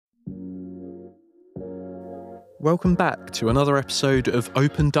Welcome back to another episode of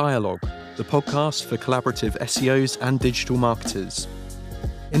Open Dialogue, the podcast for collaborative SEOs and digital marketers.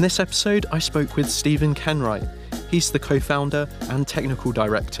 In this episode, I spoke with Stephen Kenwright. He's the co-founder and technical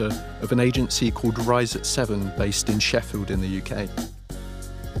director of an agency called Rise at 7 based in Sheffield in the UK.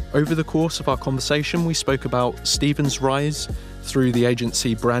 Over the course of our conversation, we spoke about Stephen's rise through the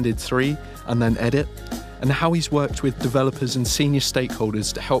agency Branded 3 and then Edit, and how he's worked with developers and senior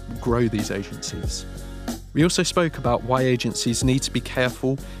stakeholders to help grow these agencies. We also spoke about why agencies need to be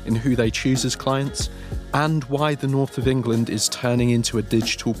careful in who they choose as clients, and why the north of England is turning into a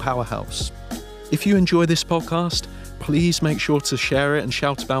digital powerhouse. If you enjoy this podcast, please make sure to share it and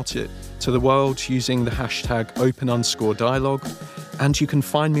shout about it to the world using the hashtag open_dialogue, and you can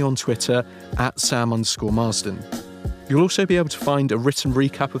find me on Twitter at Sam_Marsden. You'll also be able to find a written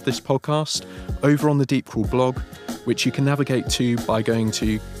recap of this podcast over on the Deepcrawl blog, which you can navigate to by going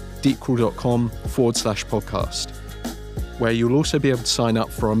to deepcrawl.com/podcast, where you'll also be able to sign up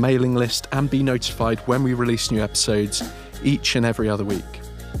for a mailing list and be notified when we release new episodes each and every other week.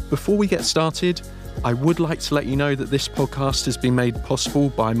 Before we get started, I would like to let you know that this podcast has been made possible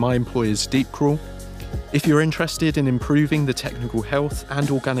by my employers Deepcrawl. If you're interested in improving the technical health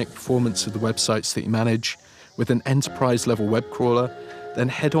and organic performance of the websites that you manage with an enterprise level web crawler, then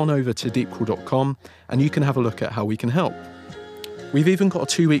head on over to deepcrawl.com and you can have a look at how we can help. We've even got a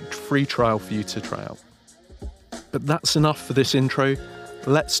 2-week free trial for you to try out. But that's enough for this intro.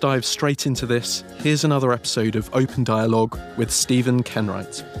 Let's dive straight into this. Here's another episode of Open Dialogue with Stephen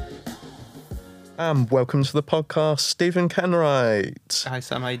Kenwright. Welcome to the podcast, Stephen Kenwright. Hi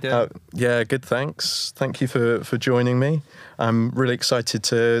Sam, how you doing? Yeah, good, thanks. Thank you for joining me. I'm really excited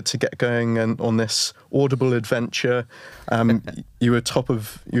to get going on this Audible adventure. You were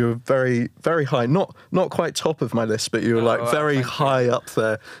very, very high, not quite top of my list, but you were very high up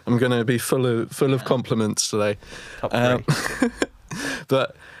there. I'm going to be full of compliments today. Top three.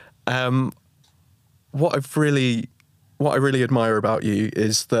 But what I really admire about you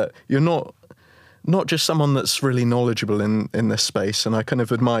is that you're not just someone that's really knowledgeable in this space, and I kind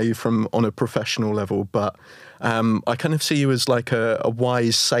of admire you on a professional level, but I kind of see you as like a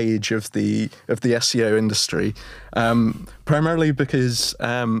wise sage of the SEO industry, primarily because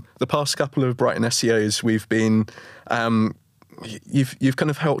the past couple of Brighton SEOs we've been, you've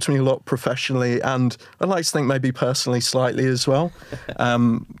kind of helped me a lot professionally, and I'd like to think maybe personally slightly as well.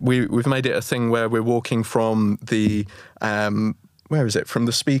 We've made it a thing where we're walking from the where is it? From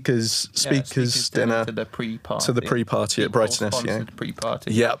the speakers dinner to the pre-party at Brighton SEO.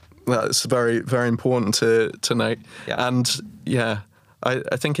 Pre-party. Yeah, that's very, very important to note. Yeah. And yeah,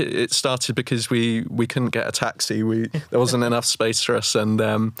 I think it started because we couldn't get a taxi. There wasn't enough space for us, and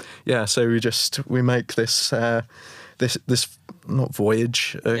so we make this not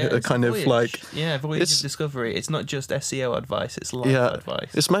voyage, a kind of like voyage of discovery. It's not just SEO advice; it's life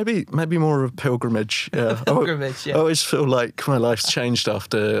advice. It's maybe more of a pilgrimage. Yeah. Pilgrimage. I always feel like my life's changed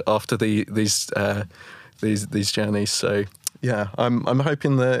after these journeys. So yeah, I'm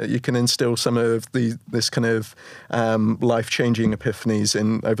hoping that you can instill some of this kind of life-changing epiphanies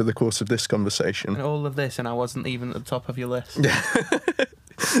over the course of this conversation. And all of this, and I wasn't even at the top of your list. Yeah.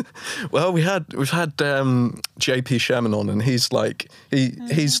 Well, we've had JP Sherman on, and he's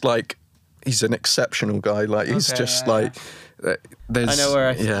an exceptional guy. Like he's there's I know where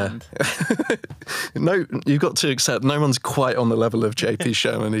I stand. No, you've got to accept no one's quite on the level of JP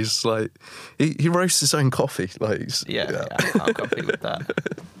Sherman. He's like he roasts his own coffee. Like I can't compete with that.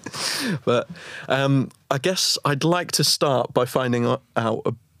 But I guess I'd like to start by finding out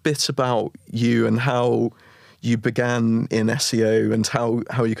a bit about you and how you began in SEO and how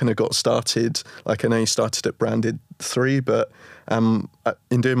you kind of got started. Like I know you started at Branded 3, but in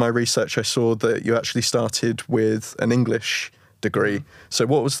doing my research, I saw that you actually started with an English degree. So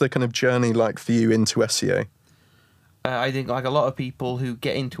what was the kind of journey like for you into SEO? I think like a lot of people who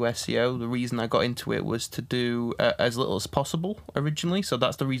get into SEO, the reason I got into it was to do as little as possible originally. So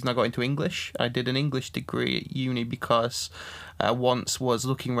that's the reason I got into English. I did an English degree at uni because once was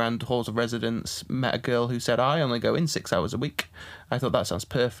looking around halls of residence, met a girl who said, I only go in 6 hours a week. I thought that sounds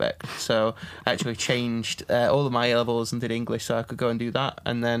perfect. So I actually changed all of my A-levels and did English so I could go and do that.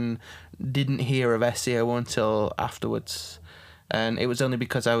 And then didn't hear of SEO until afterwards. And it was only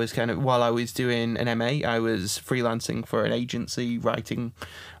because I was while I was doing an MA, I was freelancing for an agency, writing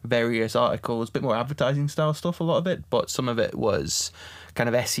various articles, a bit more advertising style stuff, a lot of it, but some of it was kind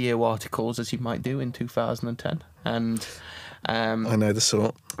of SEO articles as you might do in 2010. And I know the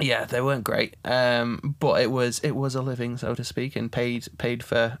sort. Yeah, they weren't great, but it was a living, so to speak, and paid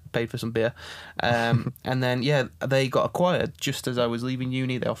for some beer, and then they got acquired just as I was leaving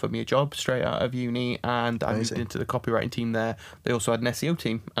uni. They offered me a job straight out of uni, and I moved into the copywriting team there. They also had an SEO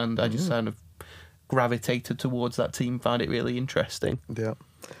team, and I just kind of gravitated towards that team, found it really interesting. Yeah,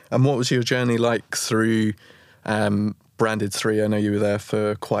 and what was your journey like through Branded 3? I know you were there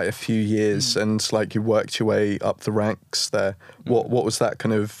for quite a few years, and like you worked your way up the ranks there. What was that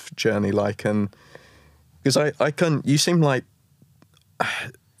kind of journey like? And because you seem like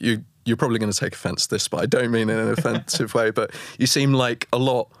you're probably going to take offence to this, but I don't mean in an offensive way. But you seem like a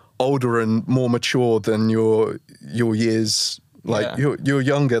lot older and more mature than your years. Like you're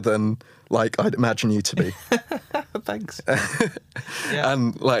younger than like I'd imagine you to be. Thanks.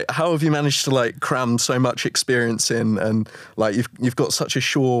 And like, how have you managed to like cram so much experience in, and like you've got such a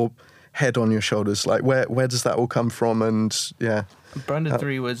sure head on your shoulders? Like, where does that all come from? And Branded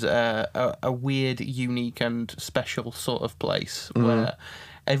 3 was a weird, unique, and special sort of place where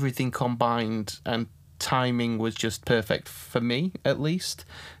everything combined, and timing was just perfect for me, at least.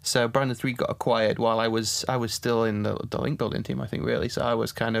 So Branded 3 got acquired while I was still in the link building team, I think, really. So I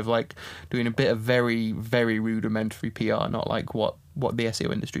was kind of like doing a bit of very, very rudimentary PR, not like what the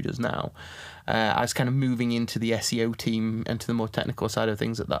SEO industry does now. I was kind of moving into the SEO team and to the more technical side of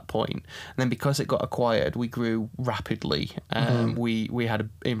things at that point. And then because it got acquired, we grew rapidly. We had an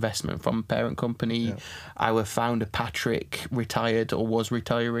investment from a parent company. Yeah. Our founder, Patrick, retired or was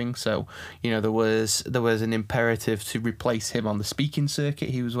retiring. So, there was an imperative to replace him on the speaking circuit.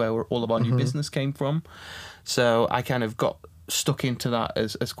 He was where all of our new business came from. So I kind of got stuck into that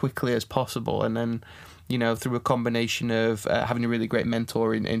as quickly as possible. And then, through a combination of having a really great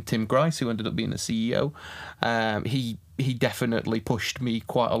mentor in Tim Grice, who ended up being the CEO, he definitely pushed me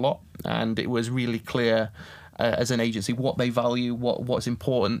quite a lot, and it was really clear as an agency what they value, what's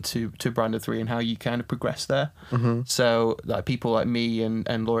important to Branded 3, and how you kind of progress there. So like people like me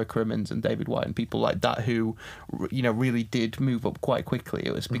and Laura Crimmins and David White and people like that who really did move up quite quickly.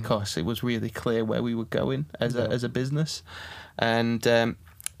 It was because it was really clear where we were going as a business, and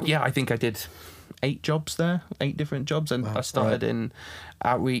I think I did 8 different jobs, and I started in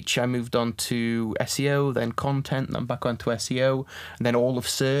outreach. I moved on to SEO, then content, then back onto SEO, and then all of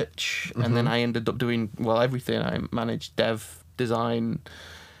search, and then I ended up doing everything. I managed dev, design,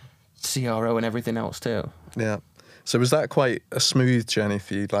 CRO, and everything else too. Yeah. So was that quite a smooth journey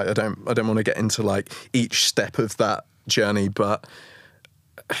for you? Like, I don't want to get into like each step of that journey, but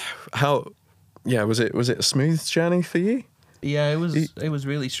was it a smooth journey for you? Yeah, it was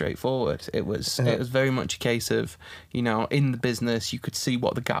really straightforward. It was very much a case of, in the business, you could see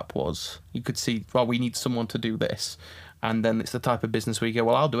what the gap was. You could see, we need someone to do this. And then it's the type of business where you go,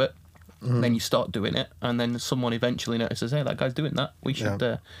 well, I'll do it. And then you start doing it. And then someone eventually notices, hey, that guy's doing that. We should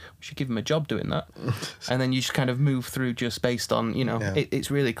give him a job doing that. And then you just kind of move through just based on,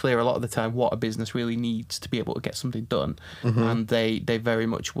 it's really clear a lot of the time what a business really needs to be able to get something done. And they very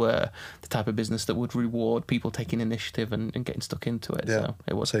much were the type of business that would reward people taking initiative and getting stuck into it. Yeah. So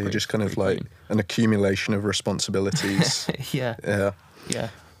it was. So you're just kind of like an accumulation of responsibilities. Yeah.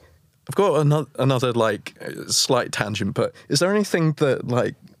 I've got another like slight tangent, but is there anything that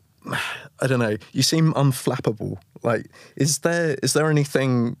like, I don't know, you seem unflappable. Like, is there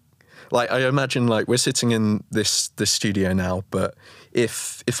anything, like, I imagine like we're sitting in this studio now, but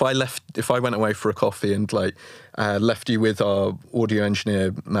if I went away for a coffee and like left you with our audio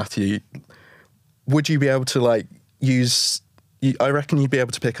engineer Matthew, would you be able to like I reckon you'd be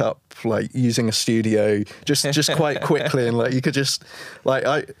able to pick up like using a studio just quite quickly, and like you could just like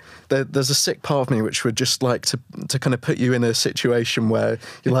there's a sick part of me which would just like to kind of put you in a situation where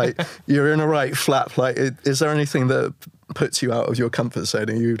you're like you're in a right flap. Like, is there anything that puts you out of your comfort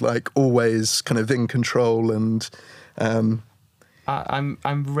zone? Are you like always kind of in control? And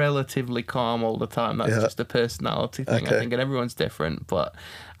I'm relatively calm all the time. That's just a personality thing, I think, and everyone's different. But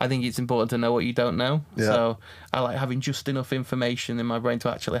I think it's important to know what you don't know. Yeah. So I like having just enough information in my brain to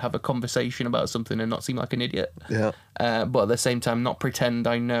actually have a conversation about something and not seem like an idiot. Yeah. But at the same time, not pretend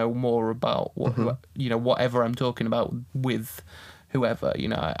I know more about whatever I'm talking about with whoever.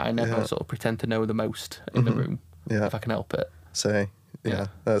 I never sort of pretend to know the most in the room if I can help it. So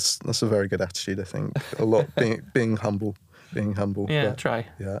that's a very good attitude. I think a lot being humble. Being humble. Yeah, try.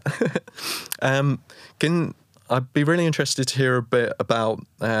 Yeah. I'd be really interested to hear a bit about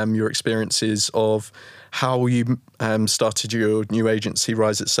your experiences of how you started your new agency,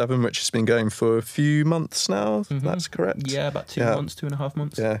 Rise at 7, which has been going for a few months now. That's correct? Yeah, about 2.5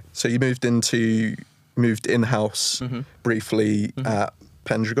 months. Yeah. So you moved in-house briefly at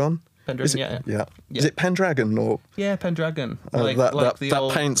Pendragon. Pendragon, yeah. Is it Pendragon or? Yeah, Pendragon.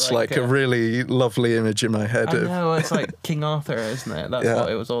 That paints like a really lovely image in my head. I know, it's like King Arthur, isn't it? That's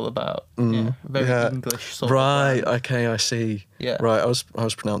what it was all about. Yeah, very English sort of brand. Okay, I see. Yeah. Right, I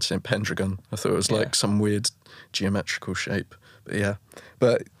was pronouncing it Pendragon. I thought it was like some weird geometrical shape. But yeah.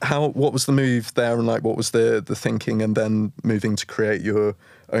 But what was the move there, and like what was the thinking, and then moving to create your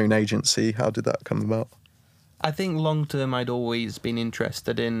own agency? How did that come about? I think long term I'd always been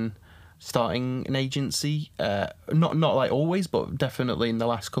interested in starting an agency. Not like always, but definitely in the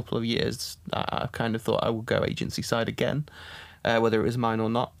last couple of years, I kind of thought I would go agency side again, whether it was mine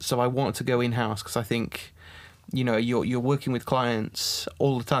or not. So I wanted to go in-house because I think, you know, you're working with clients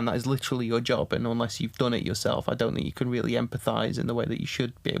all the time. That is literally your job, and unless you've done it yourself, I don't think you can really empathise in the way that you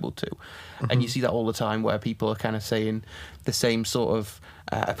should be able to. And you see that all the time where people are kind of saying the same sort of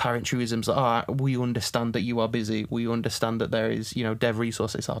apparent truisms, like, we understand that you are busy, we understand that there is, you know, dev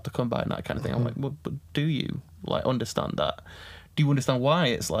resources hard to come by and that kind of thing. I'm like, well, but do you like understand that? Do you understand why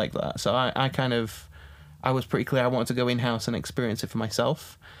it's like that? So I was pretty clear I wanted to go in-house and experience it for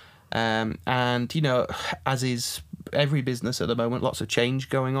myself. And, you know, as is every business at the moment, lots of change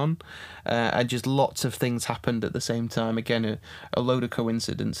going on, and just lots of things happened at the same time. Again, a load of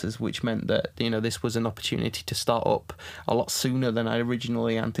coincidences, which meant that, you know, this was an opportunity to start up a lot sooner than I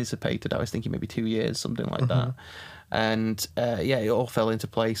originally anticipated. I was thinking maybe 2 years, something like that. And, it all fell into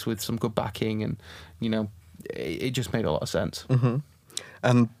place with some good backing, and, you know, it just made a lot of sense.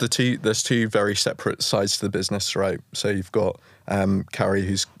 And there's two very separate sides to the business, right? So you've got Carrie,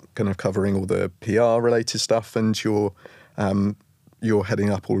 who's kind of covering all the PR related stuff, and you're heading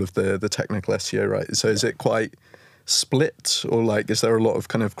up all of the technical SEO, right? So is it quite split, or like is there a lot of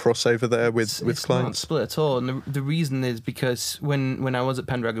kind of crossover there with clients? It's not split at all, and the reason is because when I was at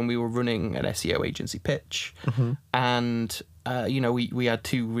Pendragon, we were running an SEO agency pitch, and you know, we had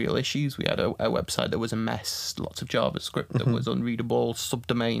two real issues. We had a website that was a mess, lots of JavaScript that was unreadable,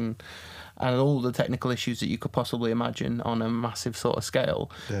 subdomain, and all the technical issues that you could possibly imagine on a massive sort of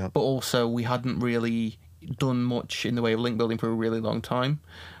scale. Yeah. But also, we hadn't really done much in the way of link building for a really long time.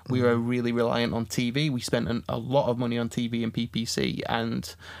 We were really reliant on TV. We spent a lot of money on TV and PPC,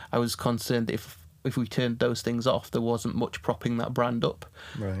 and I was concerned if we turned those things off, there wasn't much propping that brand up.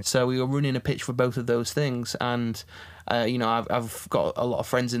 Right. So we were running a pitch for both of those things, and you know, I've got a lot of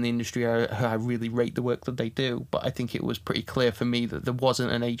friends in the industry who I really rate the work that they do, but I think it was pretty clear for me that there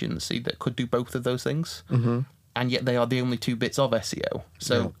wasn't an agency that could do both of those things. And yet they are the only two bits of SEO.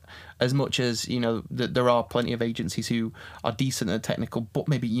 So as much as, you know, there are plenty of agencies who are decent at technical, but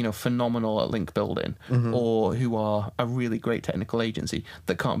maybe, you know, phenomenal at link building, or who are a really great technical agency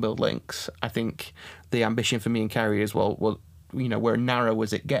that can't build links. I think the ambition for me and Carrie is, well, you know, we're narrow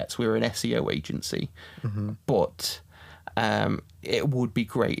as it gets. We're an SEO agency, but it would be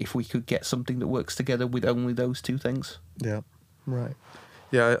great if we could get something that works together with only those two things. Yeah, right.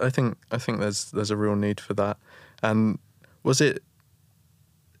 Yeah, I think there's a real need for that. And was it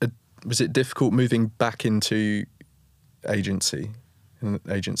difficult moving back into agency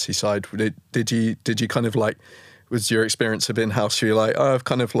side? Did you kind of like, was your experience of in-house, you're like, I've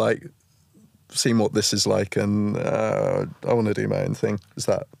kind of like seen what this is like, and I want to do my own thing? Is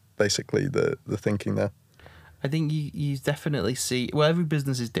that basically the thinking there? I think you definitely see, well, every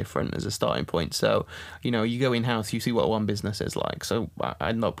business is different as a starting point. So, you know, you go in-house, you see what one business is like. So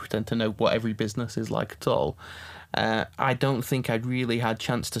I'd not pretend to know what every business is like at all. I don't think I'd really had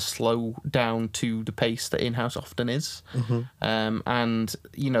chance to slow down to the pace that in-house often is. And,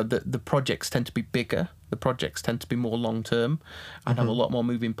 you know, the projects tend to be bigger. The projects tend to be more long-term and have a lot more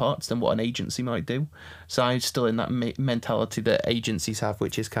moving parts than what an agency might do. So I'm still in that mentality that agencies have,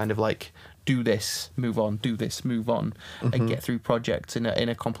 which is kind of like, do this, move on, do this, move on, and get through projects in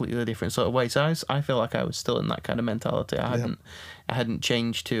a completely different sort of way. So I feel like I was still in that kind of mentality. I hadn't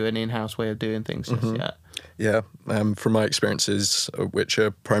changed to an in-house way of doing things just yet. Yeah, from my experiences, which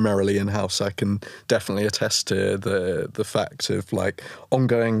are primarily in-house, I can definitely attest to the fact of like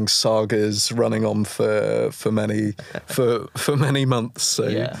ongoing sagas running on for many months. So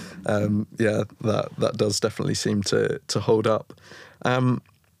that does definitely seem to hold up.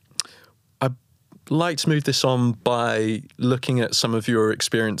 I'd like to move this on by looking at some of your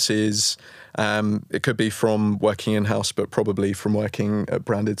experiences. It could be from working in-house, but probably from working at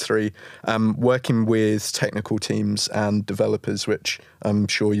Branded 3, working with technical teams and developers, which I'm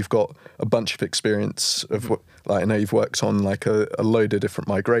sure you've got a bunch of experience of. Like, I know you've worked on like a load of different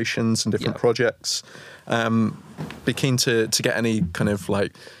migrations and different projects. Be keen to get any kind of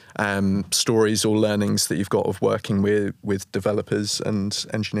like stories or learnings that you've got of working with developers and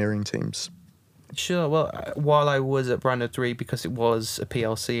engineering teams. Sure. Well, while I was at Branded 3, because it was a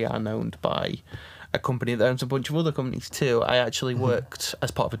PLC and owned by a company that owns a bunch of other companies too, I actually worked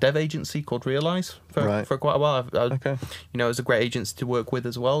as part of a dev agency called Realize for quite a while. Okay. You know, it was a great agency to work with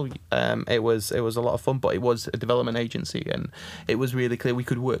as well. It was a lot of fun, but it was a development agency, and it was really clear we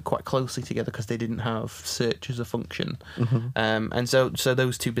could work quite closely together because they didn't have search as a function. And so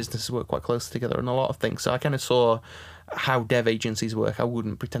those two businesses work quite closely together on a lot of things. So I kind of saw how dev agencies work. I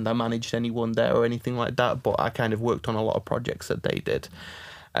wouldn't pretend I managed anyone there or anything like that, but I kind of worked on a lot of projects that they did.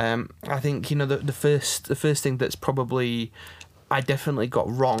 I think, you know, the first thing that's probably I definitely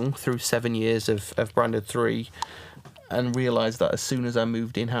got wrong through 7 years of Branded 3 and realised that as soon as I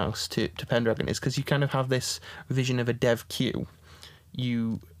moved in-house to Pendragon is because you kind of have this vision of a dev queue.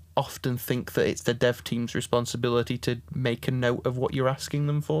 You often think that it's the dev team's responsibility to make a note of what you're asking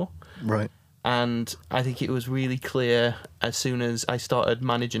them for. Right. And I think it was really clear as soon as I started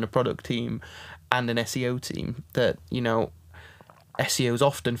managing a product team and an SEO team that, you know, SEOs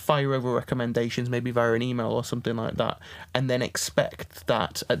often fire over recommendations, maybe via an email or something like that, and then expect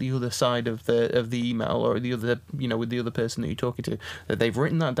that at the other side of the email or the other, you know, with the other person that you're talking to, that they've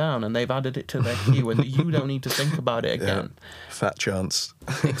written that down and they've added it to their queue, and that you don't need to think about it again. Fat chance.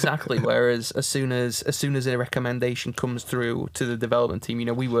 Exactly. Whereas as soon as a recommendation comes through to the development team, you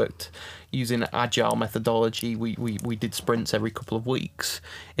know, we worked using agile methodology. We did sprints every couple of weeks.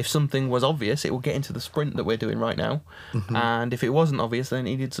 If something was obvious, it would get into the sprint that we're doing right now. And if it wasn't obvious, then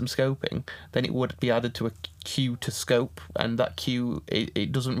it needed some scoping, then it would be added to a queue to scope, and that queue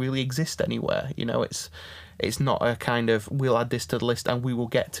it doesn't really exist anywhere. You know, it's not a kind of we'll add this to the list and we will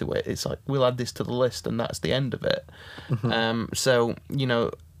get to it. It's like we'll add this to the list and that's the end of it. So, you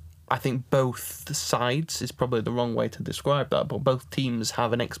know, I think both sides is probably the wrong way to describe that, but both teams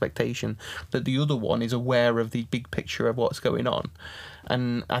have an expectation that the other one is aware of the big picture of what's going on.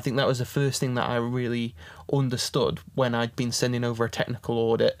 And I think that was the first thing that I really understood when I'd been sending over a technical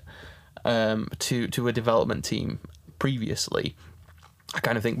audit to a development team previously. I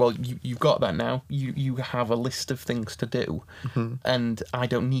kind of think, well, you've got that now. You have a list of things to do, and I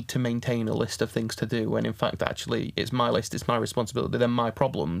don't need to maintain a list of things to do. And in fact, actually, it's my list, it's my responsibility. They're my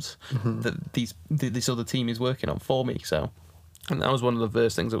problems that this other team is working on for me. So, and that was one of the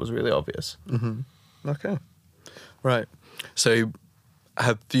first things that was really obvious. Okay, right. So,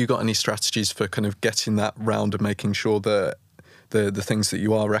 have you got any strategies for kind of getting that round and making sure that the things that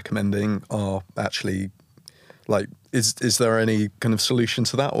you are recommending are actually like? Is there any kind of solution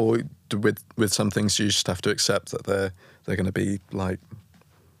to that, or with some things you just have to accept that they're going to be like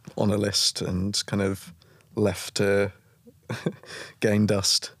on a list and kind of left to gain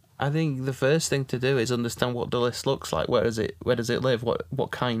dust? I think the first thing to do is understand what the list looks like. Where does it live?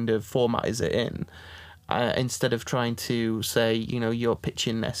 What kind of format is it in? Instead of trying to say, you know, you're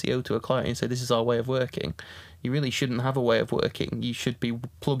pitching SEO to a client and say this is our way of working. You really shouldn't have a way of working. You should be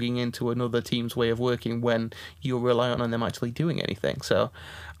plugging into another team's way of working when you're reliant on them actually doing anything. So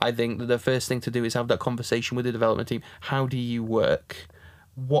I think that the first thing to do is have that conversation with the development team. How do you work?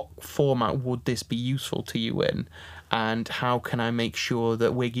 What format would this be useful to you in? And how can I make sure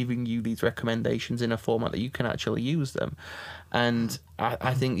that we're giving you these recommendations in a format that you can actually use them? And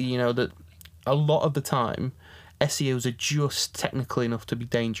I think, you know, that a lot of the time, SEOs are just technical enough to be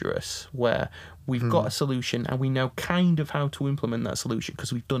dangerous, where we've got a solution and we know kind of how to implement that solution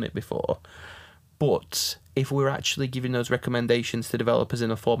because we've done it before. But if we're actually giving those recommendations to developers in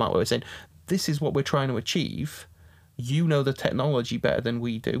a format where we're saying, this is what we're trying to achieve, you know the technology better than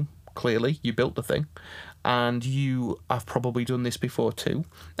we do, clearly, you built the thing, and you have probably done this before too,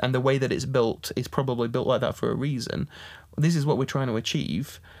 and the way that it's built is probably built like that for a reason. This is what we're trying to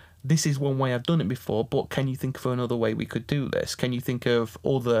achieve. This is one way I've done it before, but can you think of another way we could do this? Can you think of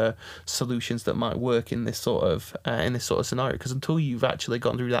other solutions that might work in this sort of scenario? Because until you've actually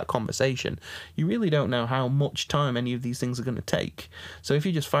gone through that conversation, you really don't know how much time any of these things are going to take. So if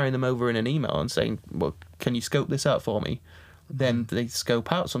you're just firing them over in an email and saying, well, can you scope this out for me? Then they scope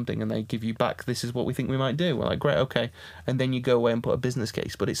out something and they give you back, this is what we think we might do. We're like, great, okay. And then you go away and put a business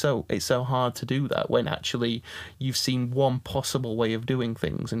case. But it's so hard to do that when actually you've seen one possible way of doing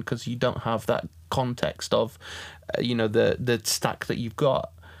things, and because you don't have that context of, you know, the stack that you've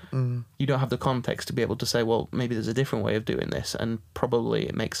got, you don't have the context to be able to say, well, maybe there's a different way of doing this. And probably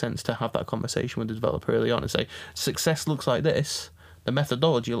it makes sense to have that conversation with the developer early on and say, success looks like this. The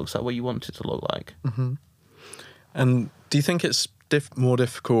methodology looks like what you want it to look like. And do you think it's more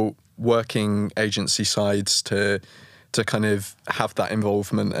difficult working agency sides to kind of have that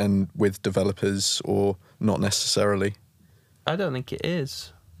involvement and with developers, or not necessarily? I don't think it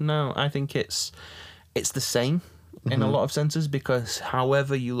is. No, I think it's the same. in a lot of senses, because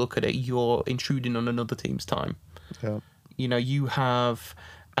however you look at it, you're intruding on another team's time. Yeah. You know, you have,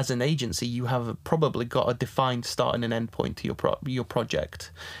 as an agency, you have probably got a defined start and an end point to your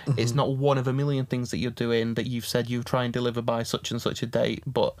project. It's not one of a million things that you're doing that you've said you try and deliver by such and such a date,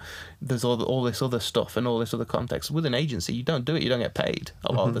 but there's all this other stuff and all this other context. With an agency, you don't do it, you don't get paid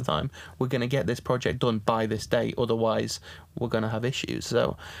a lot of the time. We're going to get this project done by this date, otherwise we're going to have issues.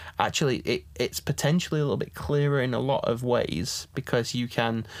 So actually, it's potentially a little bit clearer in a lot of ways, because you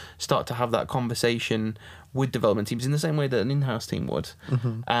can start to have that conversation with development teams in the same way that an in-house team would,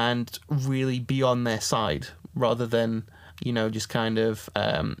 and really be on their side rather than, you know, just kind of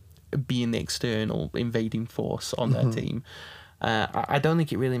being the external invading force on their team. I don't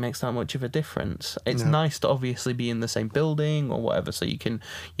think it really makes that much of a difference. It's nice to obviously be in the same building or whatever, so you can,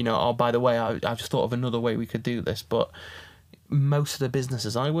 you know, oh, by the way, I've just thought of another way we could do this. But most of the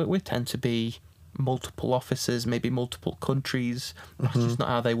businesses I work with tend to be multiple offices, maybe multiple countries. That's just not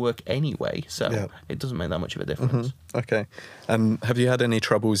how they work anyway, so it doesn't make that much of a difference. Okay. Have you had any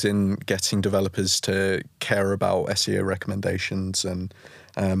troubles in getting developers to care about SEO recommendations and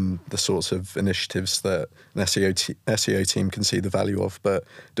the sorts of initiatives that an SEO team can see the value of, but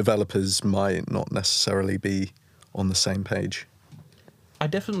developers might not necessarily be on the same page? I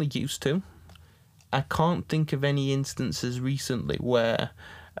definitely used to. I can't think of any instances recently where,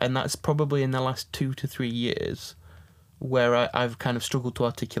 and that's probably in the last 2 to 3 years, where I've kind of struggled to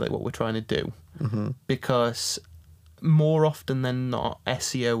articulate what we're trying to do. Because more often than not,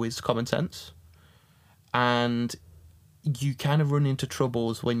 SEO is common sense. And you kind of run into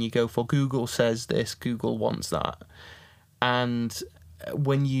troubles when you go for Google says this, Google wants that. And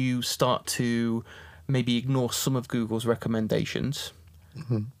when you start to maybe ignore some of Google's recommendations,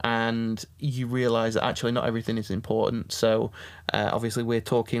 and you realise that actually not everything is important. So obviously we're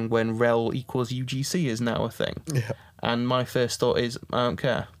talking when rel equals UGC is now a thing. And my first thought is, I don't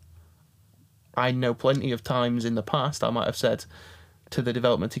care. I know plenty of times in the past I might have said to the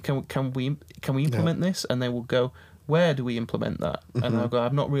development team, can we implement this? And they will go, where do we implement that? And I'll go,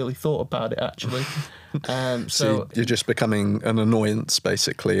 I've not really thought about it actually. So you're just becoming an annoyance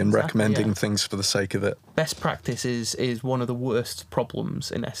basically, and recommending things for the sake of it. Best practice is one of the worst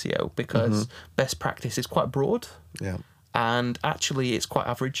problems in SEO, because best practice is quite broad. And actually it's quite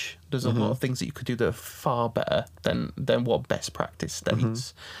average. There's a lot of things that you could do that are far better than what best practice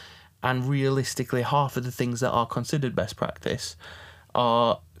states. And realistically, half of the things that are considered best practice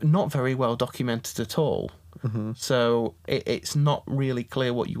are not very well documented at all. So it's not really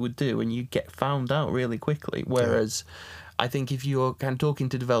clear what you would do, and you get found out really quickly. Whereas I think if you're kind of talking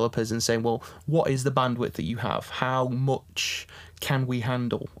to developers and saying, well, what is the bandwidth that you have? How much can we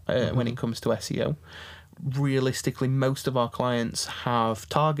handle when it comes to SEO? Realistically, most of our clients have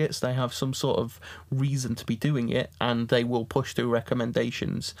targets. They have some sort of reason to be doing it, and they will push through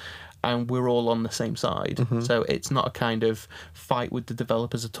recommendations, and we're all on the same side. So it's not a kind of fight with the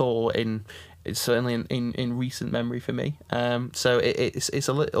developers at all, it's certainly in recent memory for me. So it's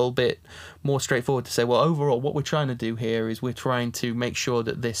a little bit more straightforward to say, well, overall, what we're trying to do here is we're trying to make sure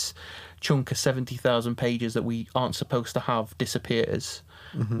that this chunk of 70,000 pages that we aren't supposed to have disappears,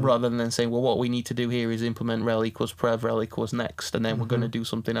 rather than saying, well, what we need to do here is implement rel equals prev, rel equals next, and then we're going to do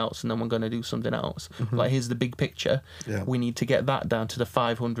something else, and then we're going to do something else. Like, here's the big picture. We need to get that down to the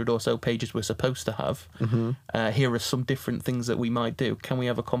 500 or so pages we're supposed to have. Here are some different things that we might do. Can we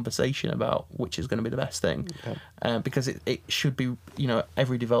have a conversation about which is going to be the best thing? Because it should be, you know,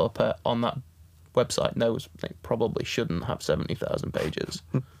 every developer on that website knows they probably shouldn't have 70,000 pages.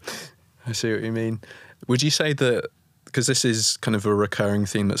 I see what you mean. Would you say that, because this is kind of a recurring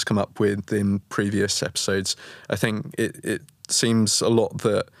theme that's come up in previous episodes, I think it seems a lot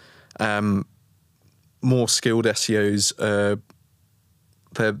that more skilled SEOs,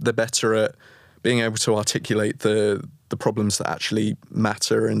 they're better at being able to articulate the problems that actually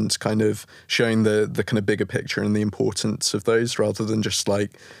matter, and kind of showing the kind of bigger picture and the importance of those, rather than just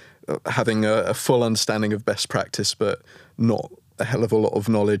like having a full understanding of best practice but not a hell of a lot of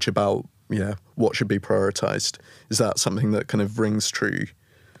knowledge about what should be prioritized. Is that something that kind of rings true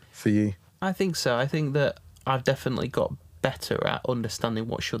for you? I think so. I think that I've definitely got better at understanding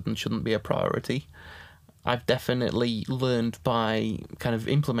what should and shouldn't be a priority. I've definitely learned by kind of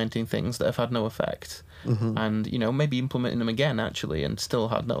implementing things that have had no effect, and maybe implementing them again actually and still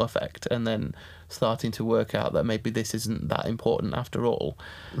had no effect, and then starting to work out that maybe this isn't that important after all.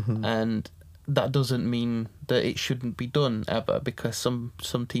 And that doesn't mean that it shouldn't be done ever, because some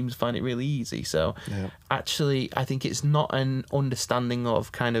teams find it really easy. So actually, I think it's not an understanding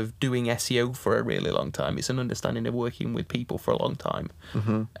of kind of doing SEO for a really long time. It's an understanding of working with people for a long time,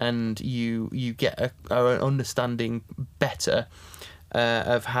 and you get an understanding better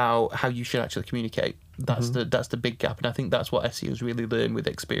of how you should actually communicate. That's the big gap, and I think that's what SEOs really learn with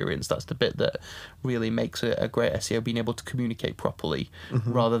experience. That's the bit that really makes a great SEO, being able to communicate properly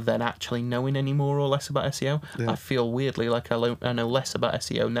rather than actually knowing any more or less about SEO. I feel weirdly like I know less about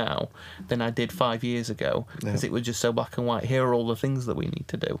SEO now than I did 5 years ago, because it was just so black and white. Here are all the things that we need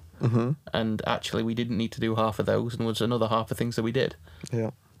to do, and actually we didn't need to do half of those, and there was another half of things that we did. Yeah,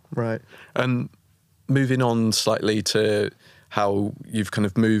 right. And moving on slightly to how you've kind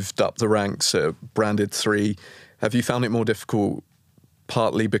of moved up the ranks at Branded 3, have you found it more difficult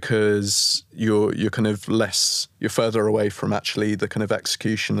partly because you're kind of you're further away from actually the kind of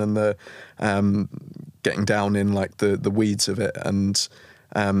execution and the getting down in like the weeds of it, and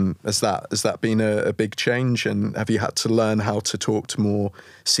has that been a big change, and have you had to learn how to talk to more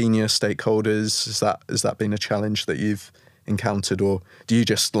senior stakeholders? Has that been a challenge that you've encountered, or do you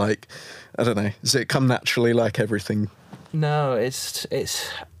just I don't know, does it come naturally like everything? No, it's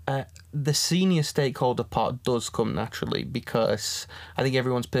the senior stakeholder part does come naturally, because I think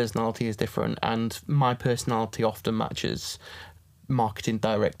everyone's personality is different, and my personality often matches marketing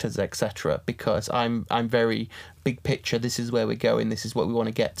directors, etc., because I'm very big picture. This is where we're going, this is what we want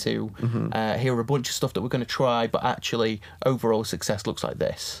to get to, here are a bunch of stuff that we're going to try, but actually overall success looks like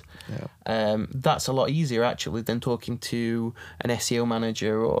this. That's a lot easier actually than talking to an SEO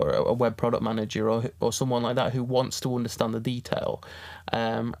manager or a web product manager or someone like that who wants to understand the detail.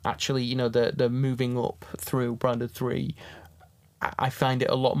 Actually, you know, the moving up through Branded 3, I find it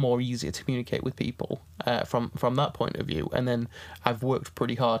a lot more easier to communicate with people from that point of view. And then I've worked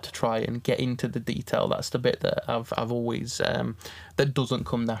pretty hard to try and get into the detail. That's the bit that I've always that doesn't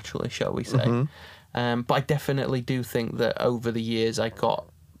come naturally, shall we say. But I definitely do think that over the years I got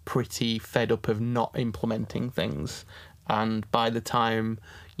pretty fed up of not implementing things, and by the time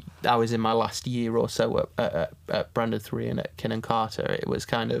I was in my last year or so at Branded 3 and at Kin + Carta, it was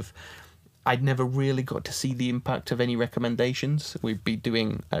kind of, I'd never really got to see the impact of any recommendations. We'd be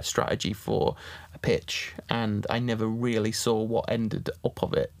doing a strategy for a pitch, and I never really saw what ended up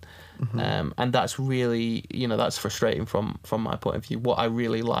of it. And that's really, you know, that's frustrating from my point of view. What I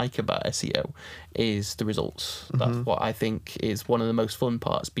really like about SEO is the results. That's what I think is one of the most fun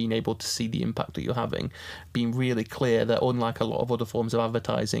parts, being able to see the impact that you're having, being really clear that unlike a lot of other forms of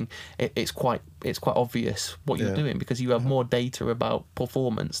advertising, it's quite obvious what you're doing, because you have more data about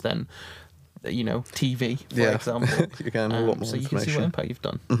performance than, you know, TV, for example. You're getting a lot more so you information. can see what impact you've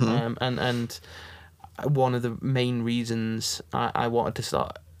done. And one of the main reasons I wanted to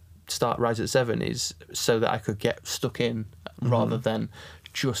start Rise at 7 is so that I could get stuck in, rather than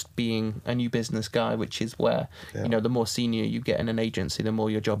just being a new business guy, which is where, you know, the more senior you get in an agency, the more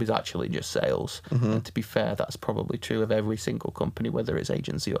your job is actually just sales. And to be fair, that's probably true of every single company, whether it's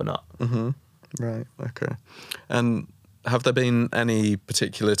agency or not. Right, okay. And have there been any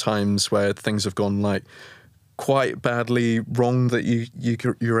particular times where things have gone like quite badly wrong that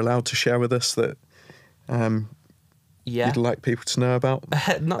you're allowed to share with us that you'd like people to know about?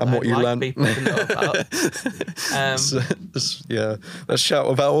 Not and what you learned. People to know about. Let's shout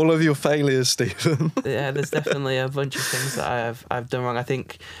about all of your failures, Stephen. There's definitely a bunch of things that I've done wrong. I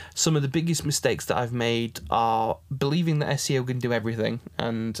think some of the biggest mistakes that I've made are believing that SEO can do everything,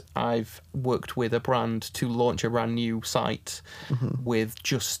 and I've worked with a brand to launch a brand new site with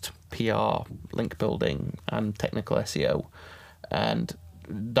just PR, link building, and technical SEO, and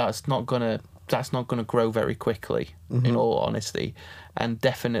that's not gonna grow very quickly, in all honesty. And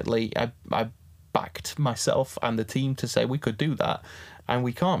definitely I backed myself and the team to say we could do that, and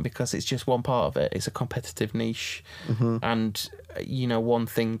we can't, because it's just one part of it. It's a competitive niche. And you know, one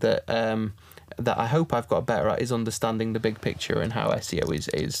thing that that I hope I've got better at is understanding the big picture, and how SEO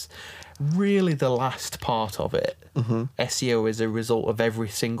is really the last part of it. SEO is a result of every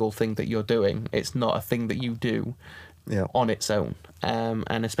single thing that you're doing. It's not a thing that you do on its own.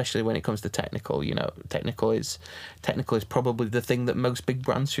 And especially when it comes to technical, you know, technical is probably the thing that most big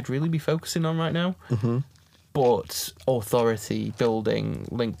brands should really be focusing on right now. But authority building,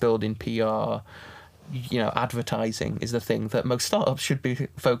 link building, PR, you know, advertising is the thing that most startups should be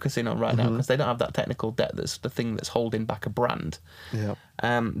focusing on right now, because they don't have that technical debt. That's the thing that's holding back a brand.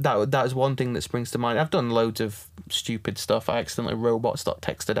 That is one thing that springs to mind. I've done loads of stupid stuff. I accidentally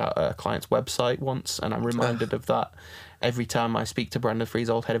robots.texted out a client's website once, and I'm reminded of that every time I speak to Branded 3's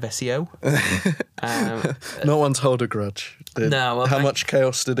old head of SEO. No one's hold a grudge. No. How much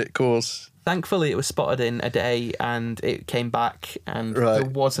chaos did it cause? Thankfully, it was spotted in a day, and it came back, and there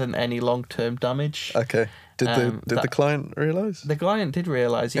wasn't any long-term damage. Okay. Did the client realise? The client did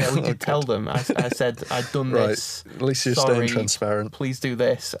realise. Yeah, we did tell them. I said I'd done this. At least you're staying transparent. Please do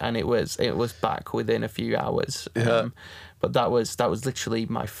this, and it was back within a few hours. Yeah. But that was literally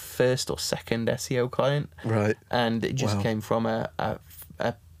my first or second SEO client. Right. And it just came from a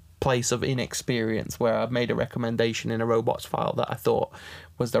place of inexperience where I've made a recommendation in a robots file that I thought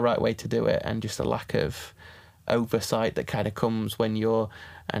was the right way to do it, and just a lack of oversight that kind of comes when you're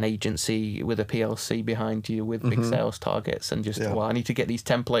an agency with a PLC behind you with big sales targets, and just I need to get these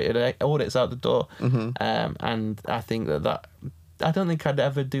templated audits out the door. And I think that I don't think I'd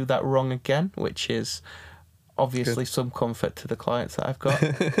ever do that wrong again, which is obviously some comfort to the clients that I've got.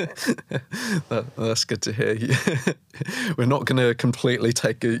 That's good to hear. We're not going to completely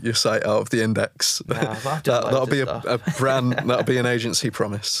take your site out of the index. No, that'll be a brand. That'll be an agency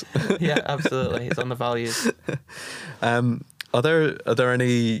promise. Yeah, absolutely. It's on the values. Are there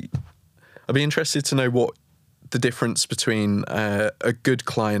any? I'd be interested to know what the difference between a good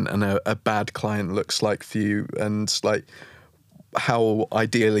client and a bad client looks like for you, and like how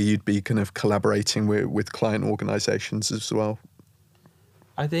ideally you'd be kind of collaborating with client organisations as well.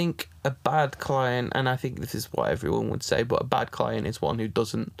 I think a bad client, and I think this is what everyone would say, but a bad client is one who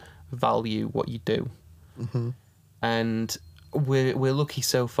doesn't value what you do. And we're lucky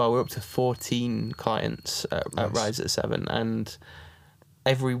so far. We're up to 14 clients at Rise at 7, and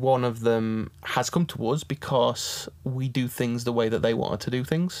every one of them has come to us because we do things the way that they wanted to do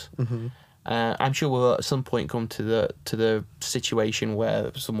things. I'm sure we'll at some point come to the situation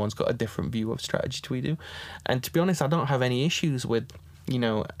where someone's got a different view of strategy to we do. And to be honest, I don't have any issues with,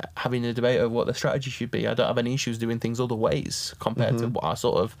 having a debate of what the strategy should be. I don't have any issues doing things other ways compared to what our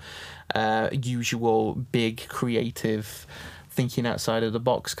sort of usual big creative thinking outside of the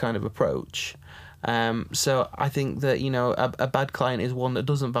box kind of approach. So I think that, a bad client is one that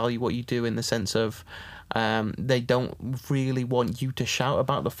doesn't value what you do in the sense of they don't really want you to shout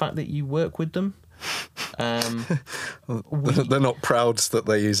about the fact that you work with them. They're not proud that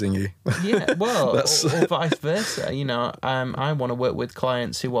they're using you. Yeah, well, or vice versa. I want to work with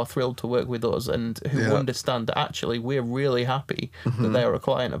clients who are thrilled to work with us and who understand that actually we're really happy that they're a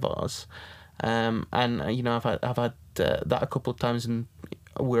client of ours. And I've had that a couple of times, and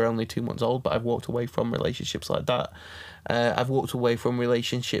we're only 2 months old, but I've walked away from relationships like that. I've walked away from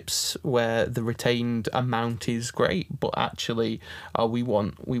relationships where the retained amount is great, but actually we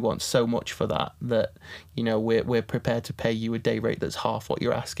want so much for that we're prepared to pay you a day rate that's half what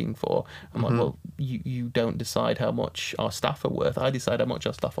you're asking for. I'm like, well, you don't decide how much our staff are worth. I decide how much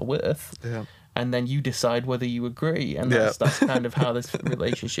our staff are worth. Yeah. And then you decide whether you agree, and that's kind of how this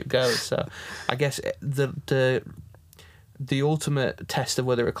relationship goes. So I guess the ultimate test of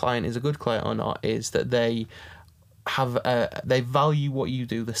whether a client is a good client or not is that they value what you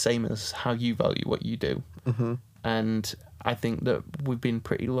do the same as how you value what you do. And I think that we've been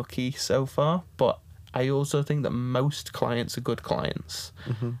pretty lucky so far, but I also think that most clients are good clients.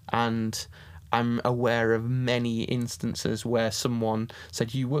 And I'm aware of many instances where someone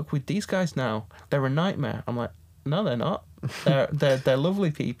said, "You work with these guys now, they're a nightmare." I'm like, no, they're not. They're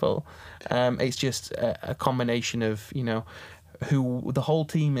lovely people. It's just a combination of who the whole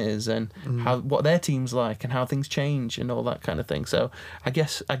team is and what their team's like and how things change and all that kind of thing. So I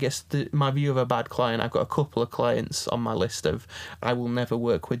guess my view of a bad client, I've got a couple of clients on my list of I will never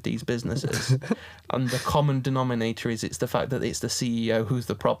work with these businesses. And the common denominator is it's the fact that it's the CEO who's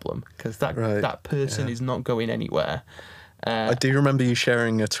the problem, because that person is not going anywhere. I do remember you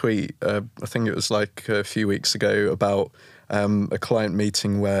sharing a tweet, I think it was like a few weeks ago, about a client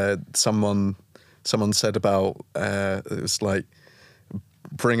meeting where someone said about it was like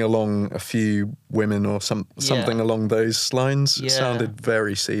bring along a few women or something along those lines. It sounded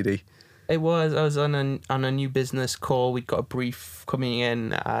very seedy. It was. I was on a new business call. We'd got a brief coming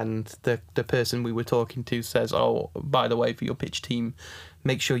in, and the person we were talking to says, "Oh, by the way, for your pitch team,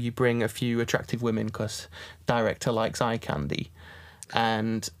 make sure you bring a few attractive women because director likes eye candy."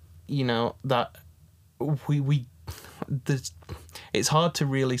 And that it's hard to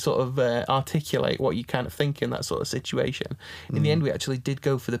really sort of articulate what you kind of think in that sort of situation. In the end, we actually did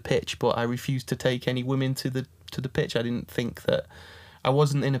go for the pitch, but I refused to take any women to the pitch. I didn't think that I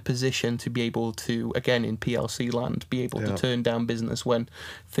wasn't in a position to be able to, again, in PLC land, be able to turn down business when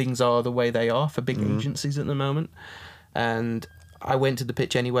things are the way they are for big agencies at the moment. And I went to the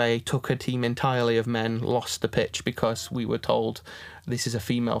pitch anyway, took a team entirely of men, lost the pitch because we were told this is a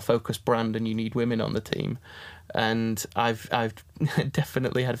female-focused brand and you need women on the team. And I've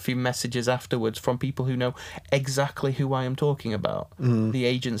definitely had a few messages afterwards from people who know exactly who I am talking about. The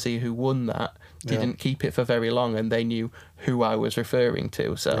agency who won that didn't keep it for very long, and they knew who I was referring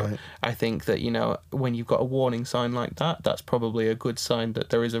to. So I think that, you know, when you've got a warning sign like that, that's probably a good sign that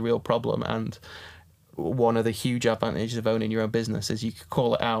there is a real problem. And one of the huge advantages of owning your own business is you can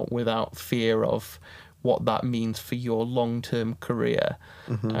call it out without fear of what that means for your long-term career,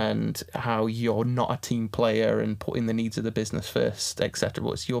 and how you're not a team player and putting the needs of the business first, etc.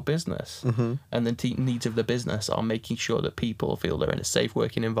 Well, it's your business, and the needs of the business are making sure that people feel they're in a safe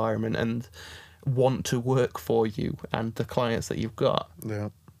working environment and want to work for you and the clients that you've got. Yeah.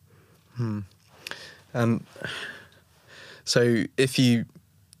 And so if you...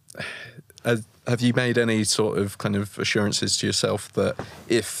 have you made any sort of kind of assurances to yourself that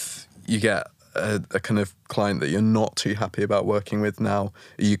if you get a kind of client that you're not too happy about working with now,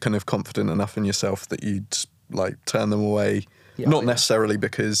 are you kind of confident enough in yourself that you'd like turn them away? Not necessarily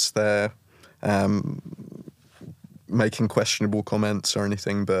because they're making questionable comments or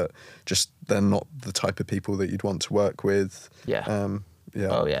anything, but just they're not the type of people that you'd want to work with. Oh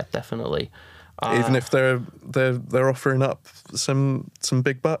yeah, definitely. Even if they're offering up some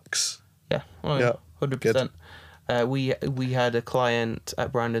big bucks. 100%. We had a client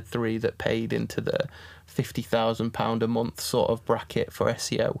at Branded 3 that paid into the £50,000 a month sort of bracket for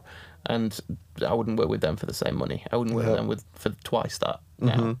SEO, and I wouldn't work with them for the same money. I wouldn't work with them for twice that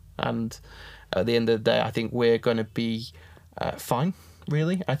now. And at the end of the day, I think we're going to be fine,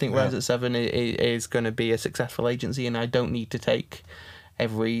 really. I think Rise at 7 is going to be a successful agency, and I don't need to take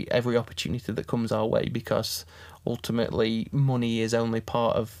every opportunity that comes our way, because ultimately money is only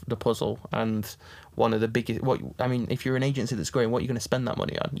part of the puzzle. And one of the biggest, if you're an agency that's growing, what are you going to spend that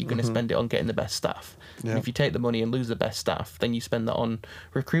money on? You're going to spend it on getting the best staff. And if you take the money and lose the best staff, then you spend that on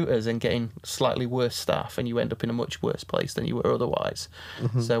recruiters and getting slightly worse staff, and you end up in a much worse place than you were otherwise.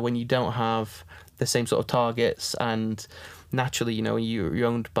 So when you don't have the same sort of targets, and naturally, you know, you're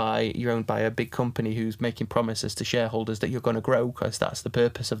owned by a big company who's making promises to shareholders that you're going to grow, because that's the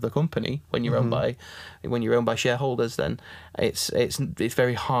purpose of the company. When you're owned by shareholders, then it's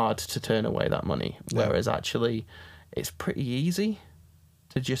very hard to turn away that money. Whereas actually, it's pretty easy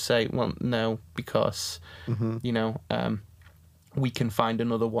to just say, well, no, because you know, we can find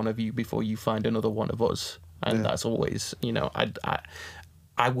another one of you before you find another one of us, and that's always, you know,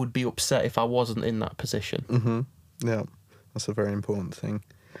 I would be upset if I wasn't in that position. Yeah. That's a very important thing.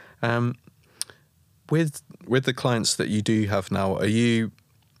 With the clients that you do have now, are you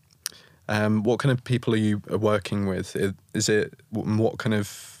what kind of people are you working with? Is it what kind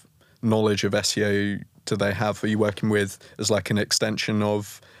of knowledge of SEO do they have? Are you working with as like an extension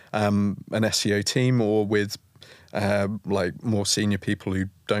of an SEO team, or with like more senior people who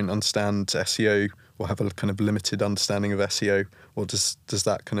don't understand SEO or have a kind of limited understanding of SEO? What does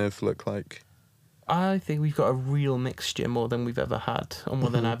that kind of look like? I think we've got a real mixture, more than we've ever had, or more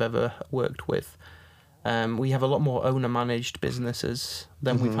than I've ever worked with. We have a lot more owner-managed businesses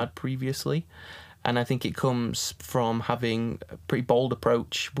than we've had previously, and I think it comes from having a pretty bold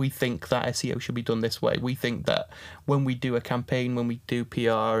approach. We think that SEO should be done this way. We think that when we do a campaign, when we do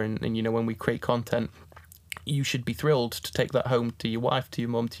PR, and you know, when we create content, you should be thrilled to take that home to your wife, to your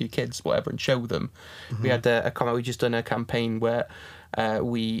mum, to your kids, whatever, and show them. We had we just done a campaign where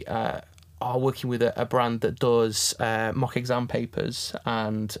we are working with a brand that does mock exam papers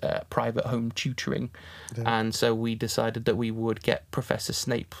and private home tutoring. And so we decided that we would get Professor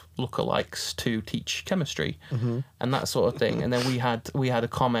Snape lookalikes to teach chemistry and that sort of thing. And then we had a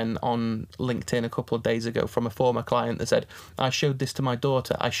comment on LinkedIn a couple of days ago from a former client that said, I showed this to my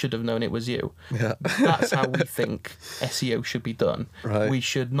daughter, I should have known it was you. That's how we think SEO should be done. We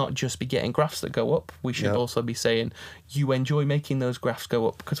should not just be getting graphs that go up, we should also be saying, you enjoy making those graphs go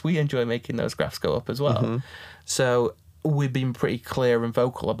up, because we enjoy making those graphs go up as well. So we've been pretty clear and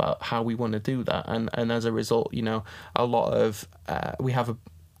vocal about how we want to do that, and as a result, you know, a lot of we have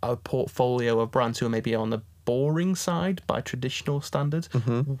a portfolio of brands who are maybe on the boring side by traditional standards.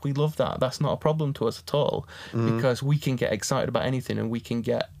 We love that. That's not a problem to us at all, because we can get excited about anything, and we can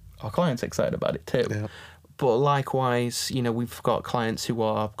get our clients excited about it too. But likewise, you know, we've got clients who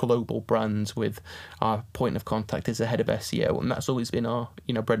are global brands with our point of contact is the head of SEO, and that's always been our,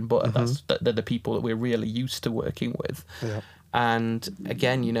 you know, bread and butter. They're the people that we're really used to working with. And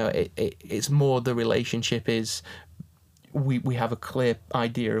again, you know, it's more the relationship is we have a clear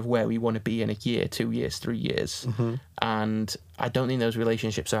idea of where we want to be in a year, 2 years, 3 years. And I don't think those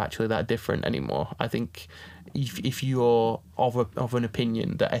relationships are actually that different anymore. I think if you're of an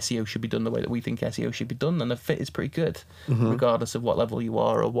opinion that SEO should be done the way that we think SEO should be done, then the fit is pretty good, regardless of what level you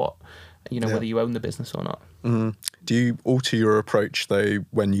are or what, whether you own the business or not. Do you alter your approach, though,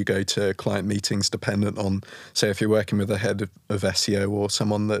 when you go to client meetings, dependent on, say, if you're working with a head of SEO or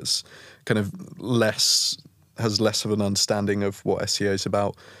someone that's kind of has less of an understanding of what SEO is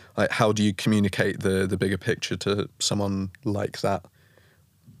about? Like, how do you communicate the bigger picture to someone like that?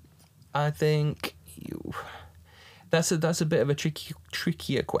 I think that's a bit of a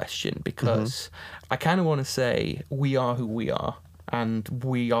trickier question, because I kind of want to say we are who we are, and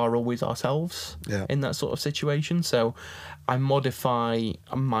we are always ourselves in that sort of situation. So I modify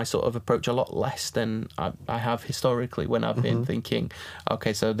my sort of approach a lot less than I have historically, when I've been thinking,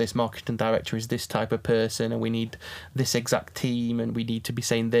 okay, so this marketing director is this type of person, and we need this exact team, and we need to be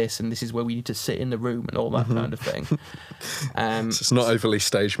saying this, and this is where we need to sit in the room, and all that kind of thing. So it's not overly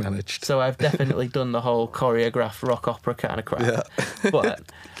stage managed. So I've definitely done the whole choreographed rock opera kind of crap. Yeah. But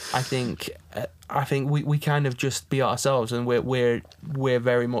I think we kind of just be ourselves, and we're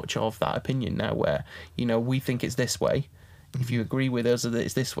very much of that opinion now, where we think it's this way. If you agree with us that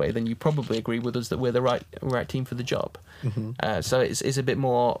it's this way, then you probably agree with us that we're the right team for the job. So it's a bit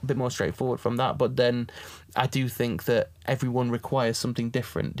more straightforward from that. But then I do think that everyone requires something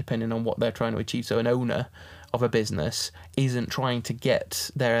different depending on what they're trying to achieve. So an owner of a business isn't trying to get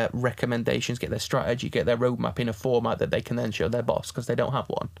their recommendations, get their strategy, get their roadmap in a format that they can then show their boss, because they don't have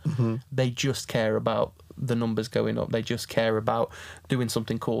one. They just care about the numbers going up. They just care about doing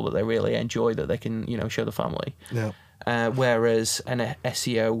something cool that they really enjoy, that they can show the family. Yeah. Whereas an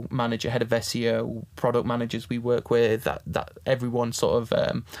SEO manager, head of SEO, product managers we work with, that everyone sort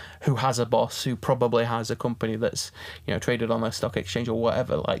of who has a boss, who probably has a company that's traded on a stock exchange or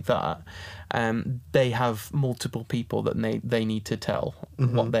whatever like that, they have multiple people that they need to tell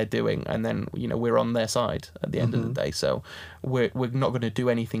what they're doing, and then we're on their side at the end of the day. So we're not going to do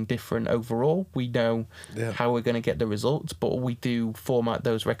anything different overall. We know how we're going to get the results, but we do format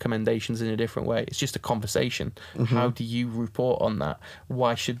those recommendations in a different way. It's just a conversation. How do you report on that?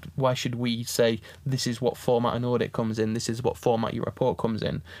 Why should we say this is what format an audit comes in, this is what format your report comes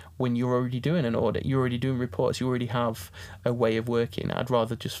in, when you're already doing an audit, you're already doing reports, you already have a way of working? I'd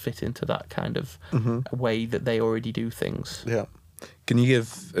rather just fit into that kind of way that they already do things. Yeah.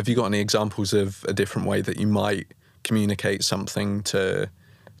 Have you got any examples of a different way that you might communicate something to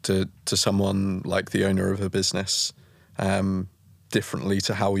someone like the owner of a business, differently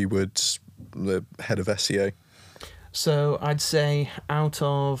to how you would the head of SEO? So I'd say out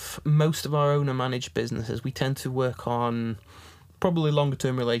of most of our owner-managed businesses, we tend to work on probably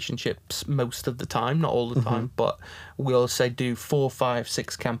longer-term relationships most of the time, not all the time, but we'll say do 4, 5,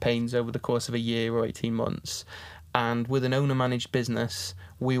 6 campaigns over the course of a year or 18 months. And with an owner-managed business,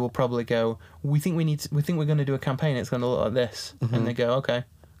 we will probably go, we think we're going to do a campaign, it's going to look like this. And they go, okay,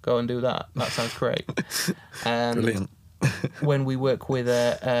 go and do that. That sounds great. Brilliant. When we work with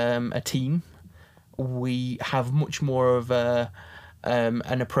a team, we have much more of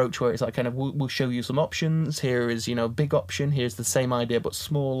an approach where it's like kind of we'll show you some options. Here is big option. Here's the same idea but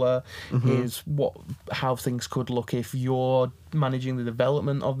smaller. Here's how things could look if you're managing the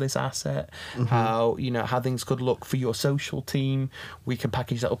development of this asset. How things could look for your social team. We can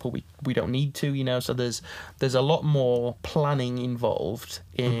package that up, or we don't need to. So there's a lot more planning involved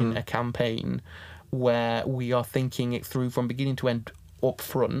in a campaign, where we are thinking it through from beginning to end up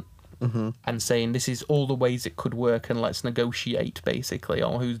front. And saying this is all the ways it could work, and let's negotiate basically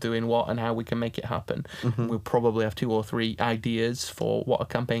on who's doing what and how we can make it happen. We'll probably have 2 or 3 ideas for what a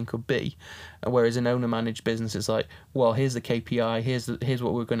campaign could be, whereas an owner-managed business is like, well, here's the KPI, here's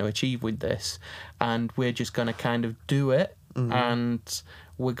what we're going to achieve with this, and we're just going to kind of do it, and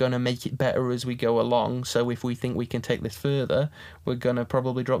we're going to make it better as we go along. So if we think we can take this further, we're going to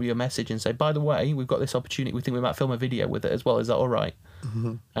probably drop you a message and say, by the way, we've got this opportunity, we think we might film a video with it as well, is that all right?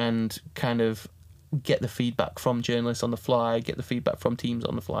 And kind of get the feedback from journalists on the fly, get the feedback from teams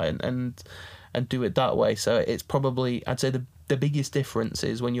on the fly, and do it that way. So it's probably, I'd say the biggest difference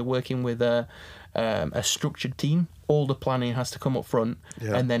is when you're working with a structured team, all the planning has to come up front,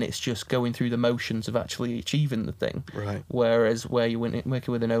 and then it's just going through the motions of actually achieving the thing. Right. Whereas where you're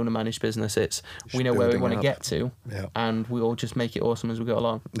working with an owner-managed business, it's we know where we want to get to, and we'll just make it awesome as we go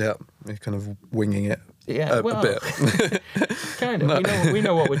along. Yeah, you're kind of winging it. Yeah, a bit. Kind of. No. We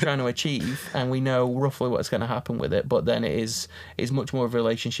know what we're trying to achieve, and we know roughly what's going to happen with it. But then it's much more of a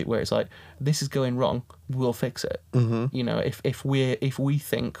relationship where it's like, this is going wrong, we'll fix it. If we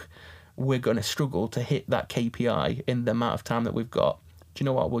think we're going to struggle to hit that KPI in the amount of time that we've got. Do you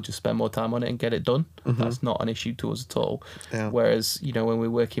know what? We'll just spend more time on it and get it done. That's not an issue to us at all. Yeah. Whereas, when we're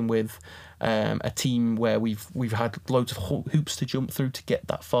working with a team where we've had loads of hoops to jump through to get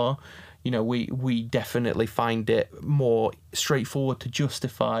that far, we definitely find it more straightforward to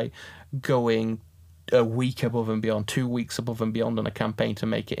justify going a week above and beyond, 2 weeks above and beyond on a campaign to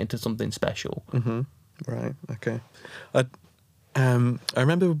make it into something special. Right. Okay. I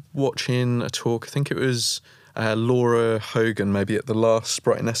remember watching a talk. I think it was Laura Hogan, maybe at the last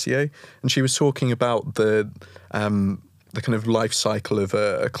Brighton SEO, and she was talking about the kind of life cycle of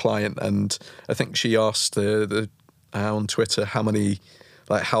a client, and I think she asked the on Twitter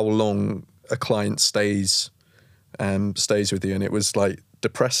how long a client stays with you, and it was like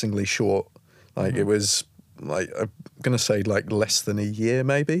depressingly short. Like it was like, I'm gonna say like less than a year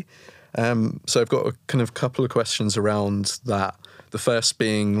maybe. So I've got a kind of couple of questions around that. The first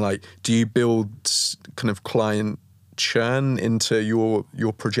being like, do you build kind of client churn into your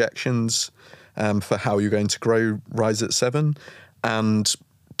projections for how you're going to grow Rise at 7? And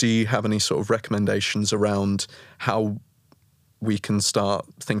do you have any sort of recommendations around how we can start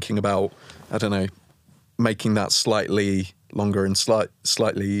thinking about, I don't know, making that slightly longer and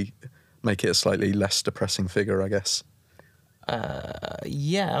slightly make it a slightly less depressing figure, I guess?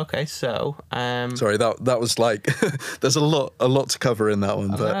 Yeah. Okay. So, sorry, that was like there's a lot to cover in that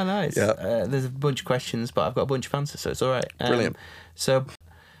one. But no, yeah, there's a bunch of questions, but I've got a bunch of answers, so it's all right. Brilliant. So,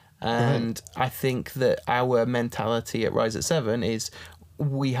 I think that our mentality at Rise at 7 is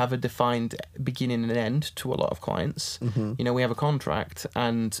we have a defined beginning and end to a lot of clients. We have a contract,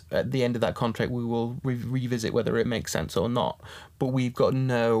 and at the end of that contract, we will revisit whether it makes sense or not. But we've got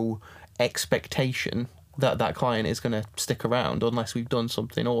no expectation that client is going to stick around unless we've done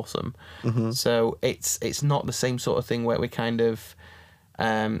something awesome. So it's not the same sort of thing where we're kind of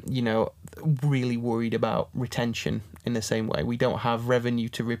really worried about retention in the same way. We don't have revenue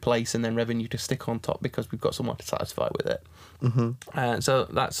to replace and then revenue to stick on top because we've got someone to satisfy with it. So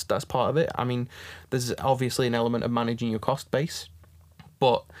that's part of it. I mean, there's obviously an element of managing your cost base,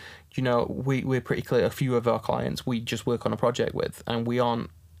 but we're pretty clear. A few of our clients we just work on a project with, and we aren't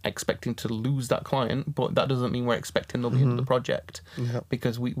expecting to lose that client, but that doesn't mean we're expecting they'll be into the project,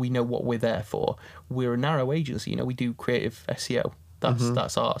 because we know what we're there for. We're a narrow agency, we do creative SEO.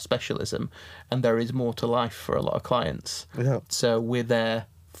 That's our specialism, and there is more to life for a lot of clients. So we're there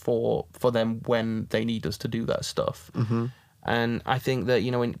for them when they need us to do that stuff. And I think that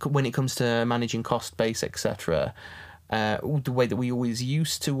when it comes to managing cost base, etc., the way that we always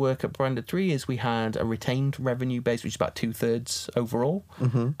used to work at Branded 3 is we had a retained revenue base, which is about 2/3 overall,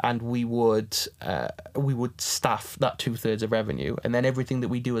 and we would staff that 2/3 of revenue, and then everything that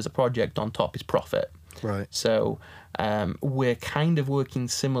we do as a project on top is profit. Right. So we're kind of working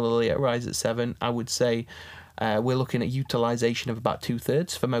similarly at Rise at 7. I would say we're looking at utilization of about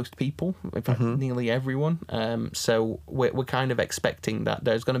 2/3 for most people, in fact, nearly everyone. So we're kind of expecting that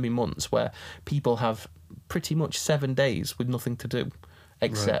there's going to be months where people have pretty much 7 days with nothing to do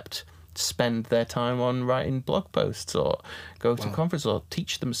except spend their time on writing blog posts or go to conference or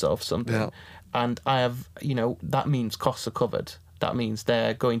teach themselves something. And I have, that means costs are covered. That means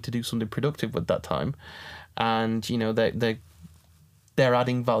they're going to do something productive with that time, and they're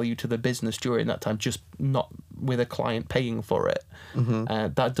adding value to the business during that time, just not with a client paying for it.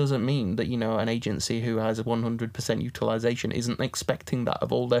 That doesn't mean that an agency who has a 100% utilization isn't expecting that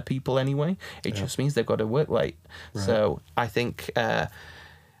of all their people anyway. It just means they've got to work late. So I think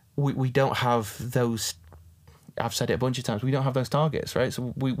we don't have those. I've said it a bunch of times. We don't have those targets, right?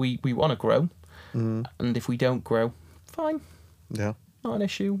 So we want to grow, and if we don't grow, fine. Yeah. Not an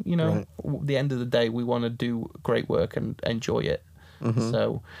issue. At the end of the day, we want to do great work and enjoy it.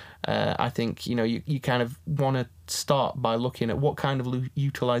 So I think, you kind of want to start by looking at what kind of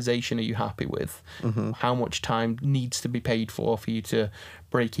utilization are you happy with? How much time needs to be paid for you to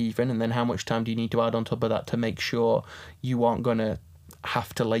break even? And then how much time do you need to add on top of that to make sure you aren't going to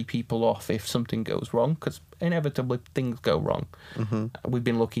have to lay people off if something goes wrong? Because inevitably things go wrong. We've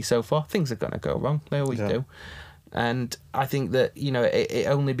been lucky so far. Things are going to go wrong. They always do. And I think that, it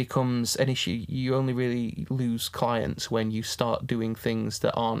only becomes an issue. You only really lose clients when you start doing things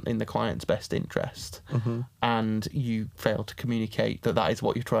that aren't in the client's best interest, and you fail to communicate that is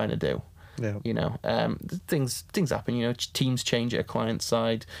what you're trying to do. Things happen. Teams change at a client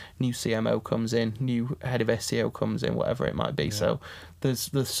side. New CMO comes in. New head of SEO comes in. Whatever it might be. So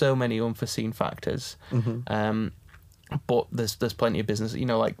there's so many unforeseen factors. But there's plenty of business.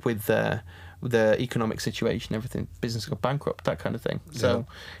 Like with the economic situation, everything, business go bankrupt, that kind of thing. So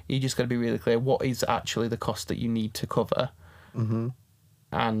you just got to be really clear what is actually the cost that you need to cover,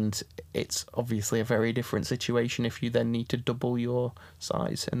 And it's obviously a very different situation if you then need to double your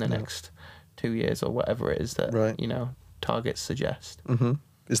size in the next 2 years or whatever it is that targets suggest. Mm-hmm.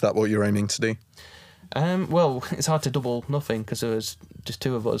 Is that what you're aiming to do? Well, it's hard to double nothing because there was just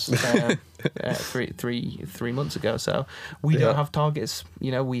two of us 3 months ago. So we don't have targets.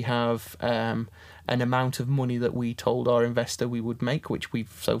 We have an amount of money that we told our investor we would make, which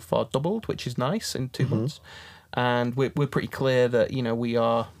we've so far doubled, which is nice in 2 months. And we're pretty clear that we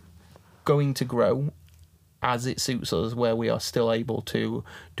are going to grow as it suits us, where we are still able to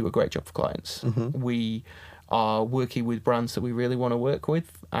do a great job for clients. We are working with brands that we really want to work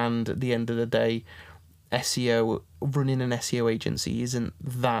with, and at the end of the day, running an SEO agency isn't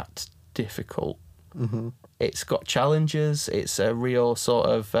that difficult. It's got challenges. It's a real sort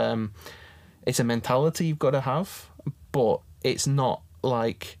of it's a mentality you've got to have, but it's not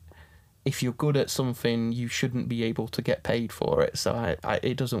like, if you're good at something, you shouldn't be able to get paid for it. So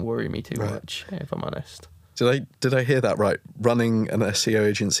it doesn't worry me too much, if I'm honest. Did I hear that right? Running an SEO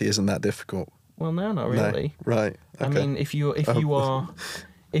agency isn't that difficult? Well, no, not really. No. Right. Okay. I mean, if you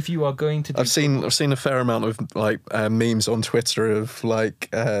are going to do, I've seen a fair amount of memes on Twitter of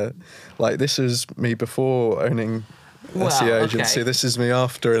this is me before owning SEO agency. Okay. This is me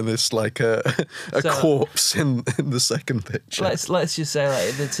after, and this a corpse in the second picture. Let's just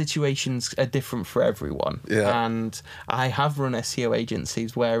say the situations are different for everyone. Yeah. And I have run SEO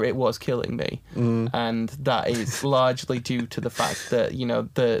agencies where it was killing me, and that is largely due to the fact that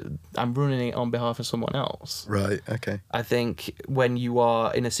I'm running it on behalf of someone else. Right. Okay. I think when you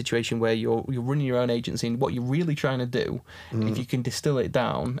are in a situation where you're running your own agency, and what you're really trying to do, if you can distill it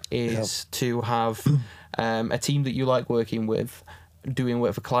down, is to have a team that you like working with, doing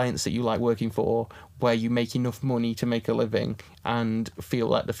work for clients that you like working for, where you make enough money to make a living and feel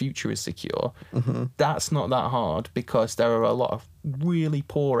like the future is secure. That's not that hard, because there are a lot of really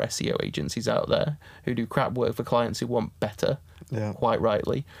poor SEO agencies out there who do crap work for clients who want better, quite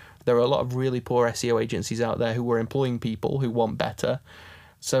rightly. There are a lot of really poor SEO agencies out there who are employing people who want better.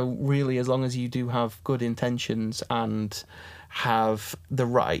 So really, as long as you do have good intentions and have the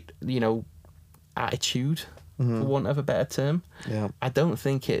right, attitude, for want of a better term, I don't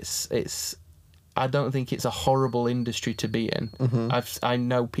think it's a horrible industry to be in. I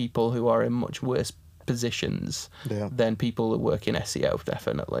know people who are in much worse positions than people who work in SEO,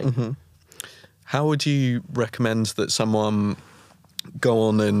 definitely. How would you recommend that someone go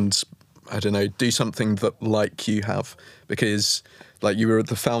on and, I don't know, do something that like you have? Because you were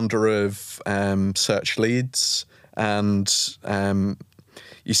the founder of Search Leads, and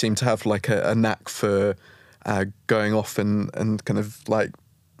you seem to have a knack for going off and kind of I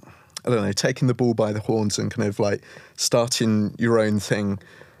don't know, taking the bull by the horns and kind of starting your own thing.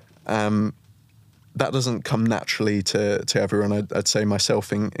 That doesn't come naturally to everyone. I'd say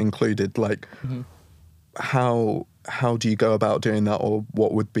myself included. How do you go about doing that, or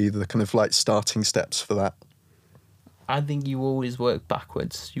what would be the kind of starting steps for that? I think you always work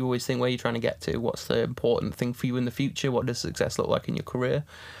backwards. You always think where you're trying to get to. What's the important thing for you in the future? What does success look like in your career?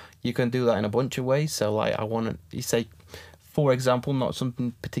 You can do that in a bunch of ways. So you say, for example, not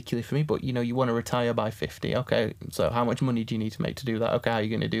something particularly for me, but you want to retire by 50. Okay, so how much money do you need to make to do that? Okay, how are you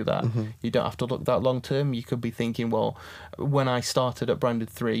going to do that? You don't have to look that long term. You could be thinking, well, when I started at Branded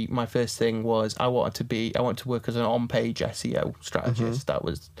 3, my first thing was I want to work as an on-page SEO strategist.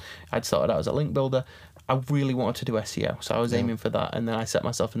 I'd started out as a link builder. I really wanted to do SEO, so I was aiming for that, and then I set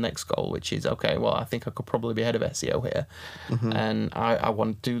myself the next goal, which is, okay, well, I think I could probably be head of SEO here, and I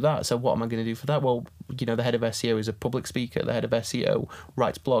want to do that. So what am I going to do for that? Well, the head of SEO is a public speaker. The head of SEO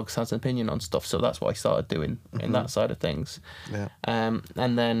writes blogs, has an opinion on stuff, so that's what I started doing in that side of things. And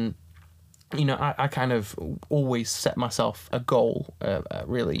then, I kind of always set myself a goal,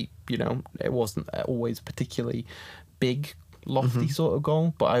 really, it wasn't always particularly big, lofty sort of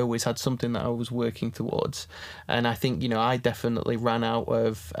goal, but I always had something that I was working towards. And I think I definitely ran out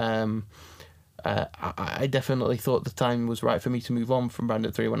of I definitely thought the time was right for me to move on from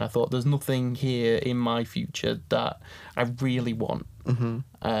Branded 3 when I thought there's nothing here in my future that I really want.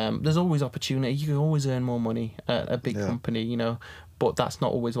 There's always opportunity. You can always earn more money at a big company, but that's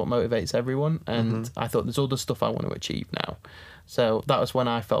not always what motivates everyone. And I thought there's other stuff I want to achieve now. So that was when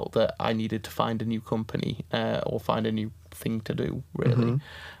I felt that I needed to find a new company or find a new thing to do, really.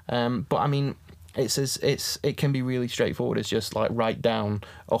 But I mean, it can be really straightforward. It's just write down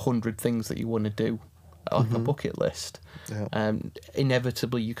 100 things that you want to do, a bucket list.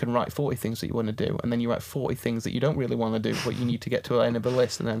 Inevitably, you can write 40 things that you want to do, and then you write 40 things that you don't really want to do, but you need to get to the end of the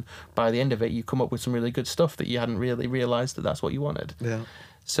list. And then by the end of it, you come up with some really good stuff that you hadn't really realised that that's what you wanted.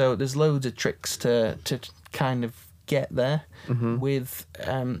 So there's loads of tricks to kind of get there. With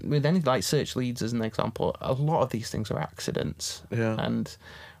anything like search leads as an example, a lot of these things are accidents. Yeah. And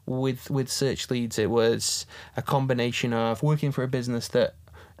with search leads, it was a combination of working for a business that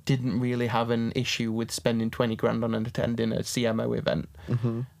didn't really have an issue with spending 20 grand on attending a CMO event,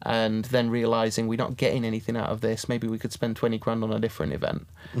 and then realizing we're not getting anything out of this, maybe we could spend 20 grand on a different event.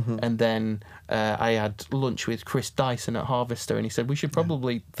 And then I had lunch with Chris Dyson at Harvester, and he said we should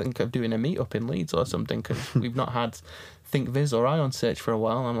probably think of doing a meetup in Leeds or something, because we've not had ThinkViz or Ion Search for a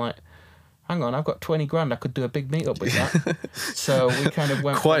while. And I'm like, hang on, I've got 20 grand, I could do a big meetup with that. So we kind of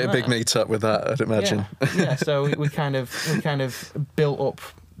went quite a big meetup with that, I'd imagine. Yeah. So we kind of built up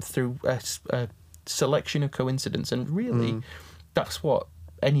through a selection of coincidence, and really that's what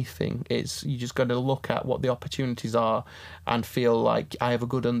anything is. You just got to look at what the opportunities are and feel like I have a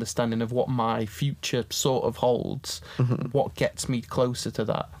good understanding of what my future sort of holds, what gets me closer to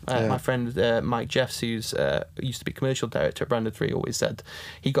that. My friend Mike Jeffs, who's used to be commercial director at Branded 3, always said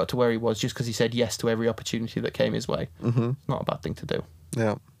he got to where he was just because he said yes to every opportunity that came his way. Not a bad thing to do.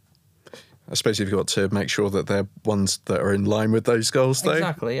 Yeah. I suppose you've got to make sure that they're ones that are in line with those goals, though.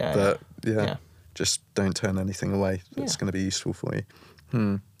 Exactly, yeah. But, just don't turn anything away that's going to be useful for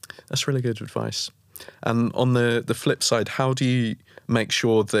you. That's really good advice. And on the flip side, how do you make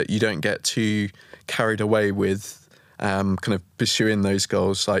sure that you don't get too carried away with kind of pursuing those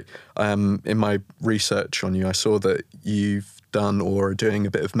goals? Like in my research on you, I saw that you've done or are doing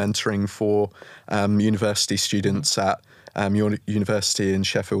a bit of mentoring for university students at your university in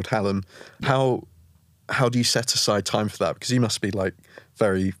Sheffield Hallam. How do you set aside time for that? Because you must be like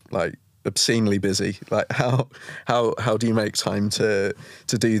very like obscenely busy. Like how do you make time to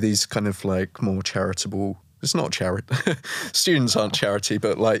do these kind of like more charitable? It's not charity. Students aren't charity,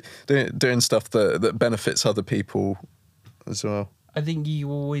 but like doing stuff that benefits other people as well. I think you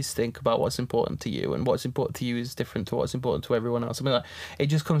always think about what's important to you, and what's important to you is different to what's important to everyone else. I mean, like, it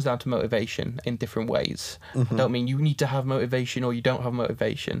just comes down to motivation in different ways. I don't mean you need to have motivation or you don't have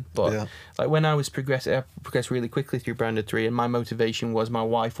motivation, but like when I was progressing, I progressed really quickly through Branded 3, and my motivation was my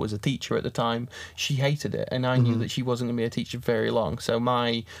wife was a teacher at the time. She hated it, and I knew that she wasn't going to be a teacher very long. So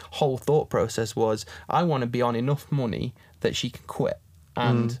my whole thought process was, I want to be on enough money that she can quit,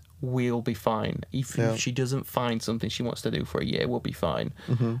 and we'll be fine. If she doesn't find something she wants to do for a year, we'll be fine.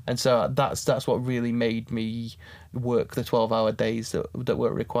 And so that's what really made me work the 12-hour days that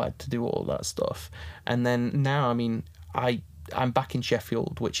were required to do all that stuff. And then now, I mean, I'm back in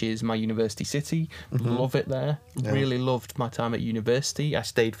Sheffield, which is my university city. Love it there. Really loved my time at university. I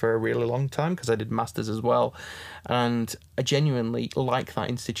stayed for a really long time because I did masters as well, and I genuinely like that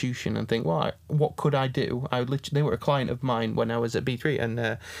institution and think, well, what could I do? They were a client of mine when I was at B3,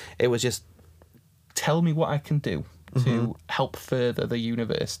 and it was just tell me what I can do to help further the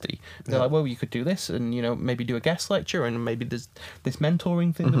university. They're like, well, you could do this, and maybe do a guest lecture, and maybe there's this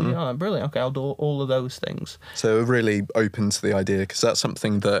mentoring thing. Oh, brilliant. Okay, I'll do all of those things. So really open to the idea, because that's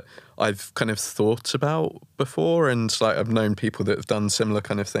something that I've kind of thought about before, and like I've known people that have done similar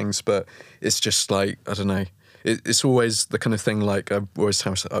kind of things, but it's just like, I don't know. It's always the kind of thing like I've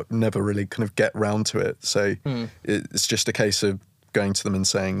never really kind of get round to it. So it's just a case of going to them and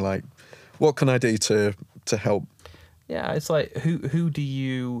saying like, what can I do to help? Yeah, it's like who do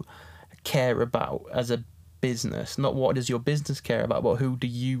you care about as a business? Not what does your business care about, but who do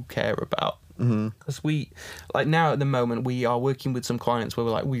you care about? Because we, like now at the moment, we are working with some clients where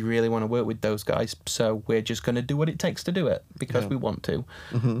we're like, we really want to work with those guys, so we're just going to do what it takes to do it because we want to.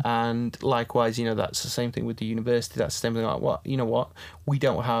 And likewise, that's the same thing with the university. That's the same thing like, what we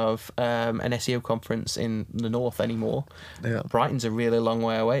don't have an SEO conference in the north anymore. Brighton's a really long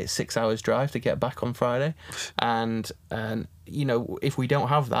way away. It's 6 hours drive to get back on Friday, and if we don't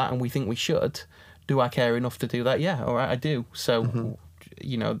have that and we think we should, do I care enough to do that? Yeah, all right, I do. So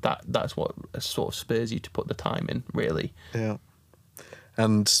that's what sort of spurs you to put the time in, really. Yeah.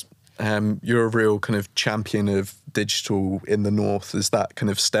 And you're a real kind of champion of digital in the north. Is that kind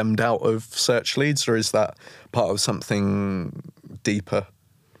of stemmed out of search leads, or is that part of something deeper?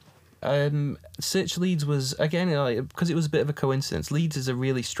 Search Leeds was, again, because it was a bit of a coincidence. Leeds is a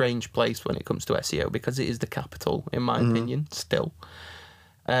really strange place when it comes to SEO, because it is the capital, in my opinion, still.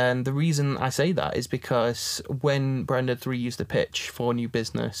 And the reason I say that is because when Branded 3 used to pitch for new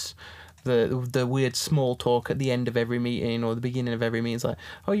business, the weird small talk at the end of every meeting or the beginning of every meeting is like,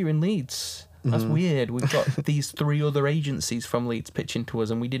 oh, you're in Leeds. That's weird. We've got these 3 other agencies from Leeds pitching to us,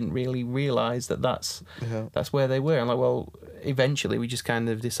 and we didn't really realise that's where they were. And like, well, eventually we just kind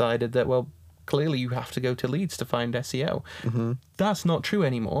of decided that, well, clearly you have to go to Leeds to find SEO. That's not true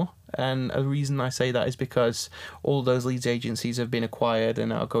anymore. And a reason I say that is because all those leads agencies have been acquired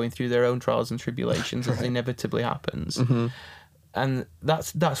and are going through their own trials and tribulations, as inevitably happens. And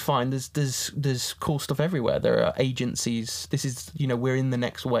that's fine. There's cool stuff everywhere. There are agencies. This is, we're in the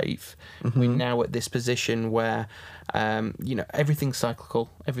next wave. We're now at this position where, everything's cyclical,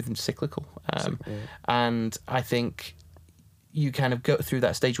 everything's cyclical. And I think you kind of go through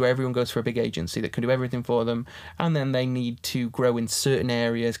that stage where everyone goes for a big agency that can do everything for them, and then they need to grow in certain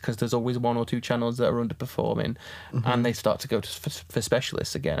areas because there's always one or two channels that are underperforming, and they start to go for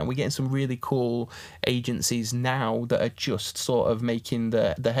specialists again. And we're getting some really cool agencies now that are just sort of making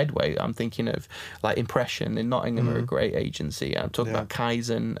the headway. I'm thinking of like Impression in Nottingham are a great agency. I'm talking about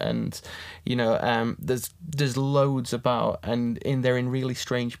Kaizen, and there's loads about, and they're in really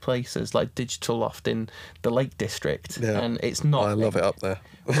strange places like Digital Loft in the Lake District, and it's not. I love it up there.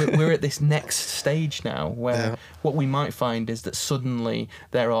 we're at this next stage now where what we might find is that suddenly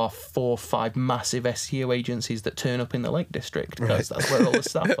there are 4 or 5 massive SEO agencies that turn up in the Lake District because that's where all the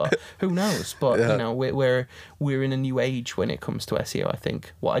staff are. Who knows? But we're in a new age when it comes to SEO. I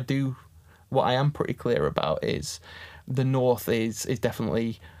think what I am pretty clear about is the North is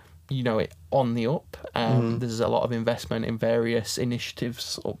definitely it on the up. There's a lot of investment in various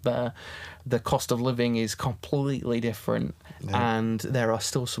initiatives up there. The cost of living is completely different, and there are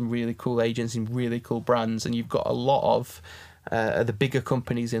still some really cool agents and really cool brands, and you've got a lot of the bigger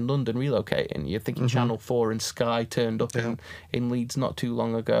companies in London relocating. You're thinking Channel 4 and Sky turned up in Leeds not too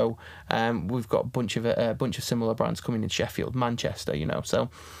long ago. We've got a bunch of similar brands coming in Sheffield, Manchester, so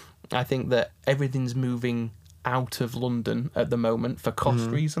I think that everything's moving out of London at the moment for cost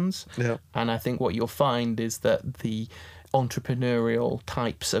reasons. And I think what you'll find is that the entrepreneurial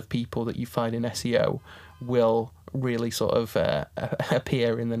types of people that you find in SEO will really sort of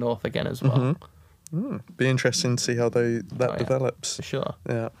appear in the North again as well. Be interesting to see how that develops. For sure.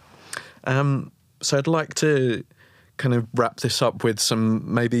 Yeah. So I'd like to kind of wrap this up with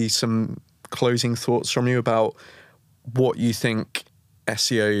some closing thoughts from you about what you think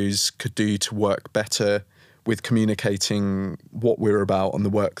SEOs could do to work better with communicating what we're about and the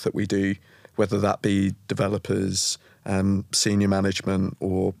work that we do, whether that be developers, senior management,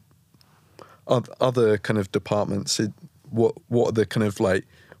 or other kind of departments. What are the kind of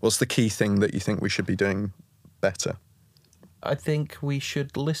what's the key thing that you think we should be doing better? I think we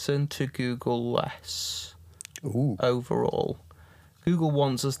should listen to Google less. Overall. Google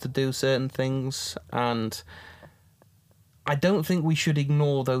wants us to do certain things, and I don't think we should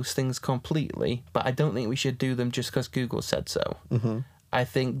ignore those things completely, but I don't think we should do them just because Google said so. I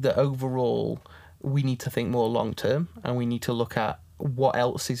think that overall we need to think more long term, and we need to look at what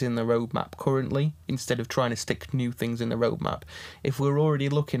else is in the roadmap currently instead of trying to stick new things in the roadmap. If we're already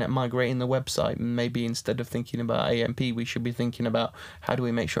looking at migrating the website, maybe instead of thinking about AMP, we should be thinking about how do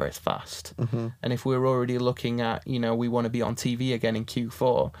we make sure it's fast. And if we're already looking at, we want to be on TV again in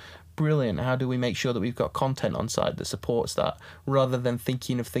Q4, brilliant. How do we make sure that we've got content on site that supports that, rather than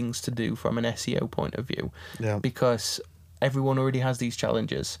thinking of things to do from an SEO point of view? Because everyone already has these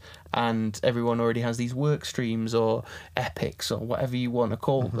challenges, and everyone already has these work streams or epics or whatever you want to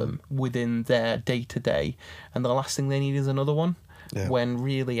call them within their day-to-day, and the last thing they need is another one. When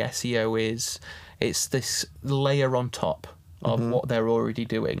really SEO it's this layer on top of what they're already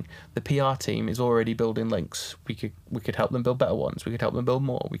doing. The PR team is already building links. We could help them build better ones. We could help them build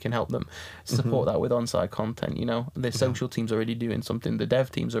more. We can help them support that with on-site content. The social team's already doing something. The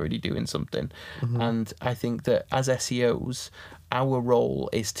dev team's already doing something. And I think that as SEOs, our role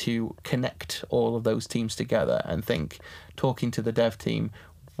is to connect all of those teams together and think, talking to the dev team,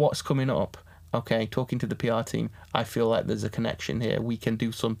 what's coming up? Okay, talking to the PR team, I feel like there's a connection here. We can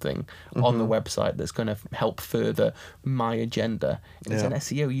do something on the website that's going to help further my agenda. As an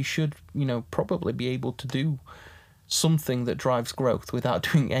SEO, you should, probably be able to do something that drives growth without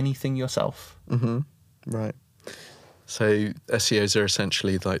doing anything yourself. Right. So SEOs are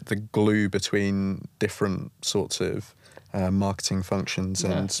essentially like the glue between different sorts of marketing functions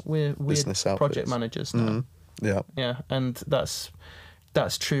and we're business outputs. Project managers now. Yeah, and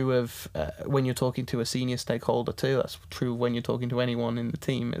that's true of when you're talking to a senior stakeholder too. That's true when you're talking to anyone in the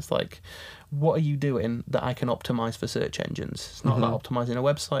team. It's like, what are you doing that I can optimize for search engines? It's not about optimizing a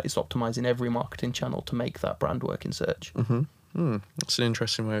website, it's optimizing every marketing channel to make that brand work in search. That's an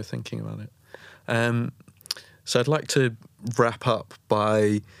interesting way of thinking about it. So I'd like to wrap up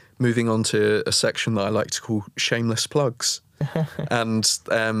by moving on to a section that I like to call shameless plugs. And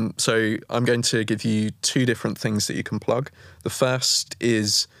so I'm going to give you 2 different things that you can plug. The first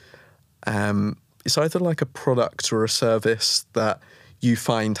is it's either like a product or a service that you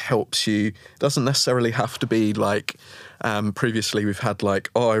find helps you. Doesn't necessarily have to be like previously we've had like,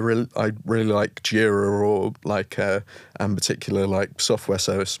 I really like Jira or like particular like software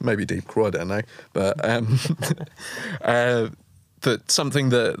service, maybe Deepcore, I don't know, but that something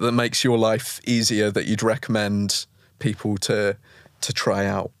that makes your life easier that you'd recommend people to try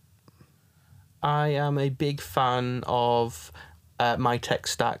out. I am a big fan of my tech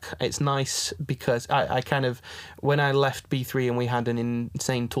stack. It's nice because I kind of, when I left B3 and we had an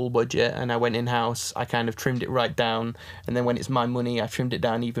insane tool budget and I went in-house, I kind of trimmed it right down, and then when it's my money, I trimmed it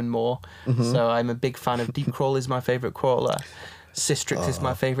down even more. So I'm a big fan of Deepcrawl is my favourite crawler. Systrix is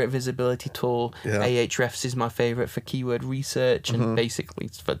my favourite visibility tool. Yeah. Ahrefs is my favourite for keyword research and basically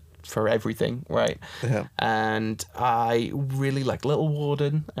it's for everything, right? Yeah. And I really like Little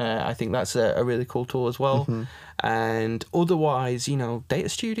Warden. I think that's a really cool tool as well. And otherwise, Data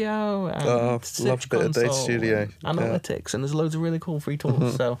Studio and Search love a bit of Data Console Studio. and Analytics, and there's loads of really cool free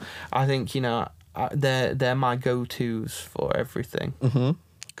tools. So I think they're my go-tos for everything.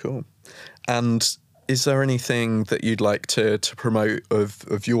 Cool. And is there anything that you'd like to promote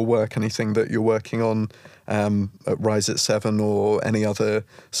of your work? Anything that you're working on at Rise at 7 or any other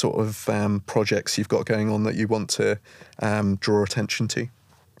sort of projects you've got going on that you want to draw attention to?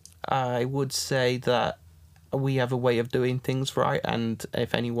 I would say that we have a way of doing things right, and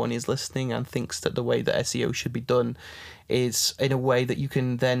if anyone is listening and thinks that the way that SEO should be done is in a way that you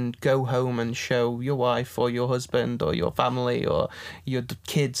can then go home and show your wife or your husband or your family or your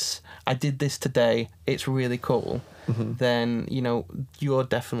kids, I did this today, it's really cool, then you're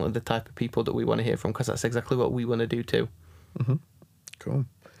definitely the type of people that we want to hear from, because that's exactly what we want to do too. Cool.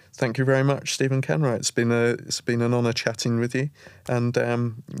 Thank you very much, Stephen Kenwright. It's been an honour chatting with you, and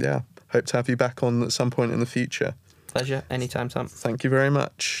hope to have you back on at some point in the future. Pleasure. Anytime, Sam. Thank you very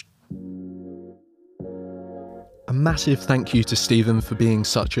much. A massive thank you to Stephen for being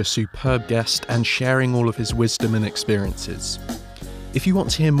such a superb guest and sharing all of his wisdom and experiences. If you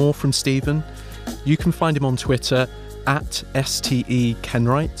want to hear more from Stephen, you can find him on Twitter at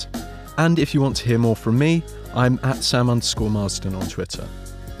STEKenwright. And if you want to hear more from me, I'm at Sam_Marsden on Twitter.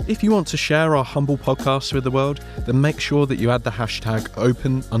 If you want to share our humble podcast with the world, then make sure that you add the hashtag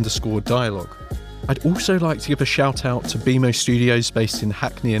open_dialogue. I'd also like to give a shout out to BMO Studios based in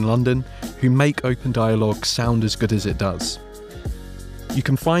Hackney in London, who make Open Dialogue sound as good as it does. You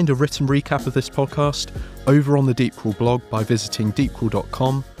can find a written recap of this podcast over on the Deepcrawl blog by visiting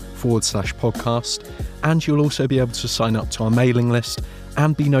deepcrawl.com/podcast, and you'll also be able to sign up to our mailing list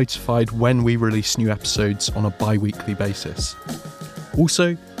and be notified when we release new episodes on a bi-weekly basis.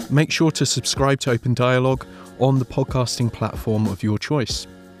 Also, make sure to subscribe to Open Dialogue on the podcasting platform of your choice.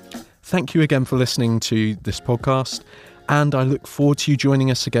 Thank you again for listening to this podcast, and I look forward to you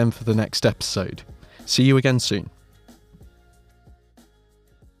joining us again for the next episode. See you again soon.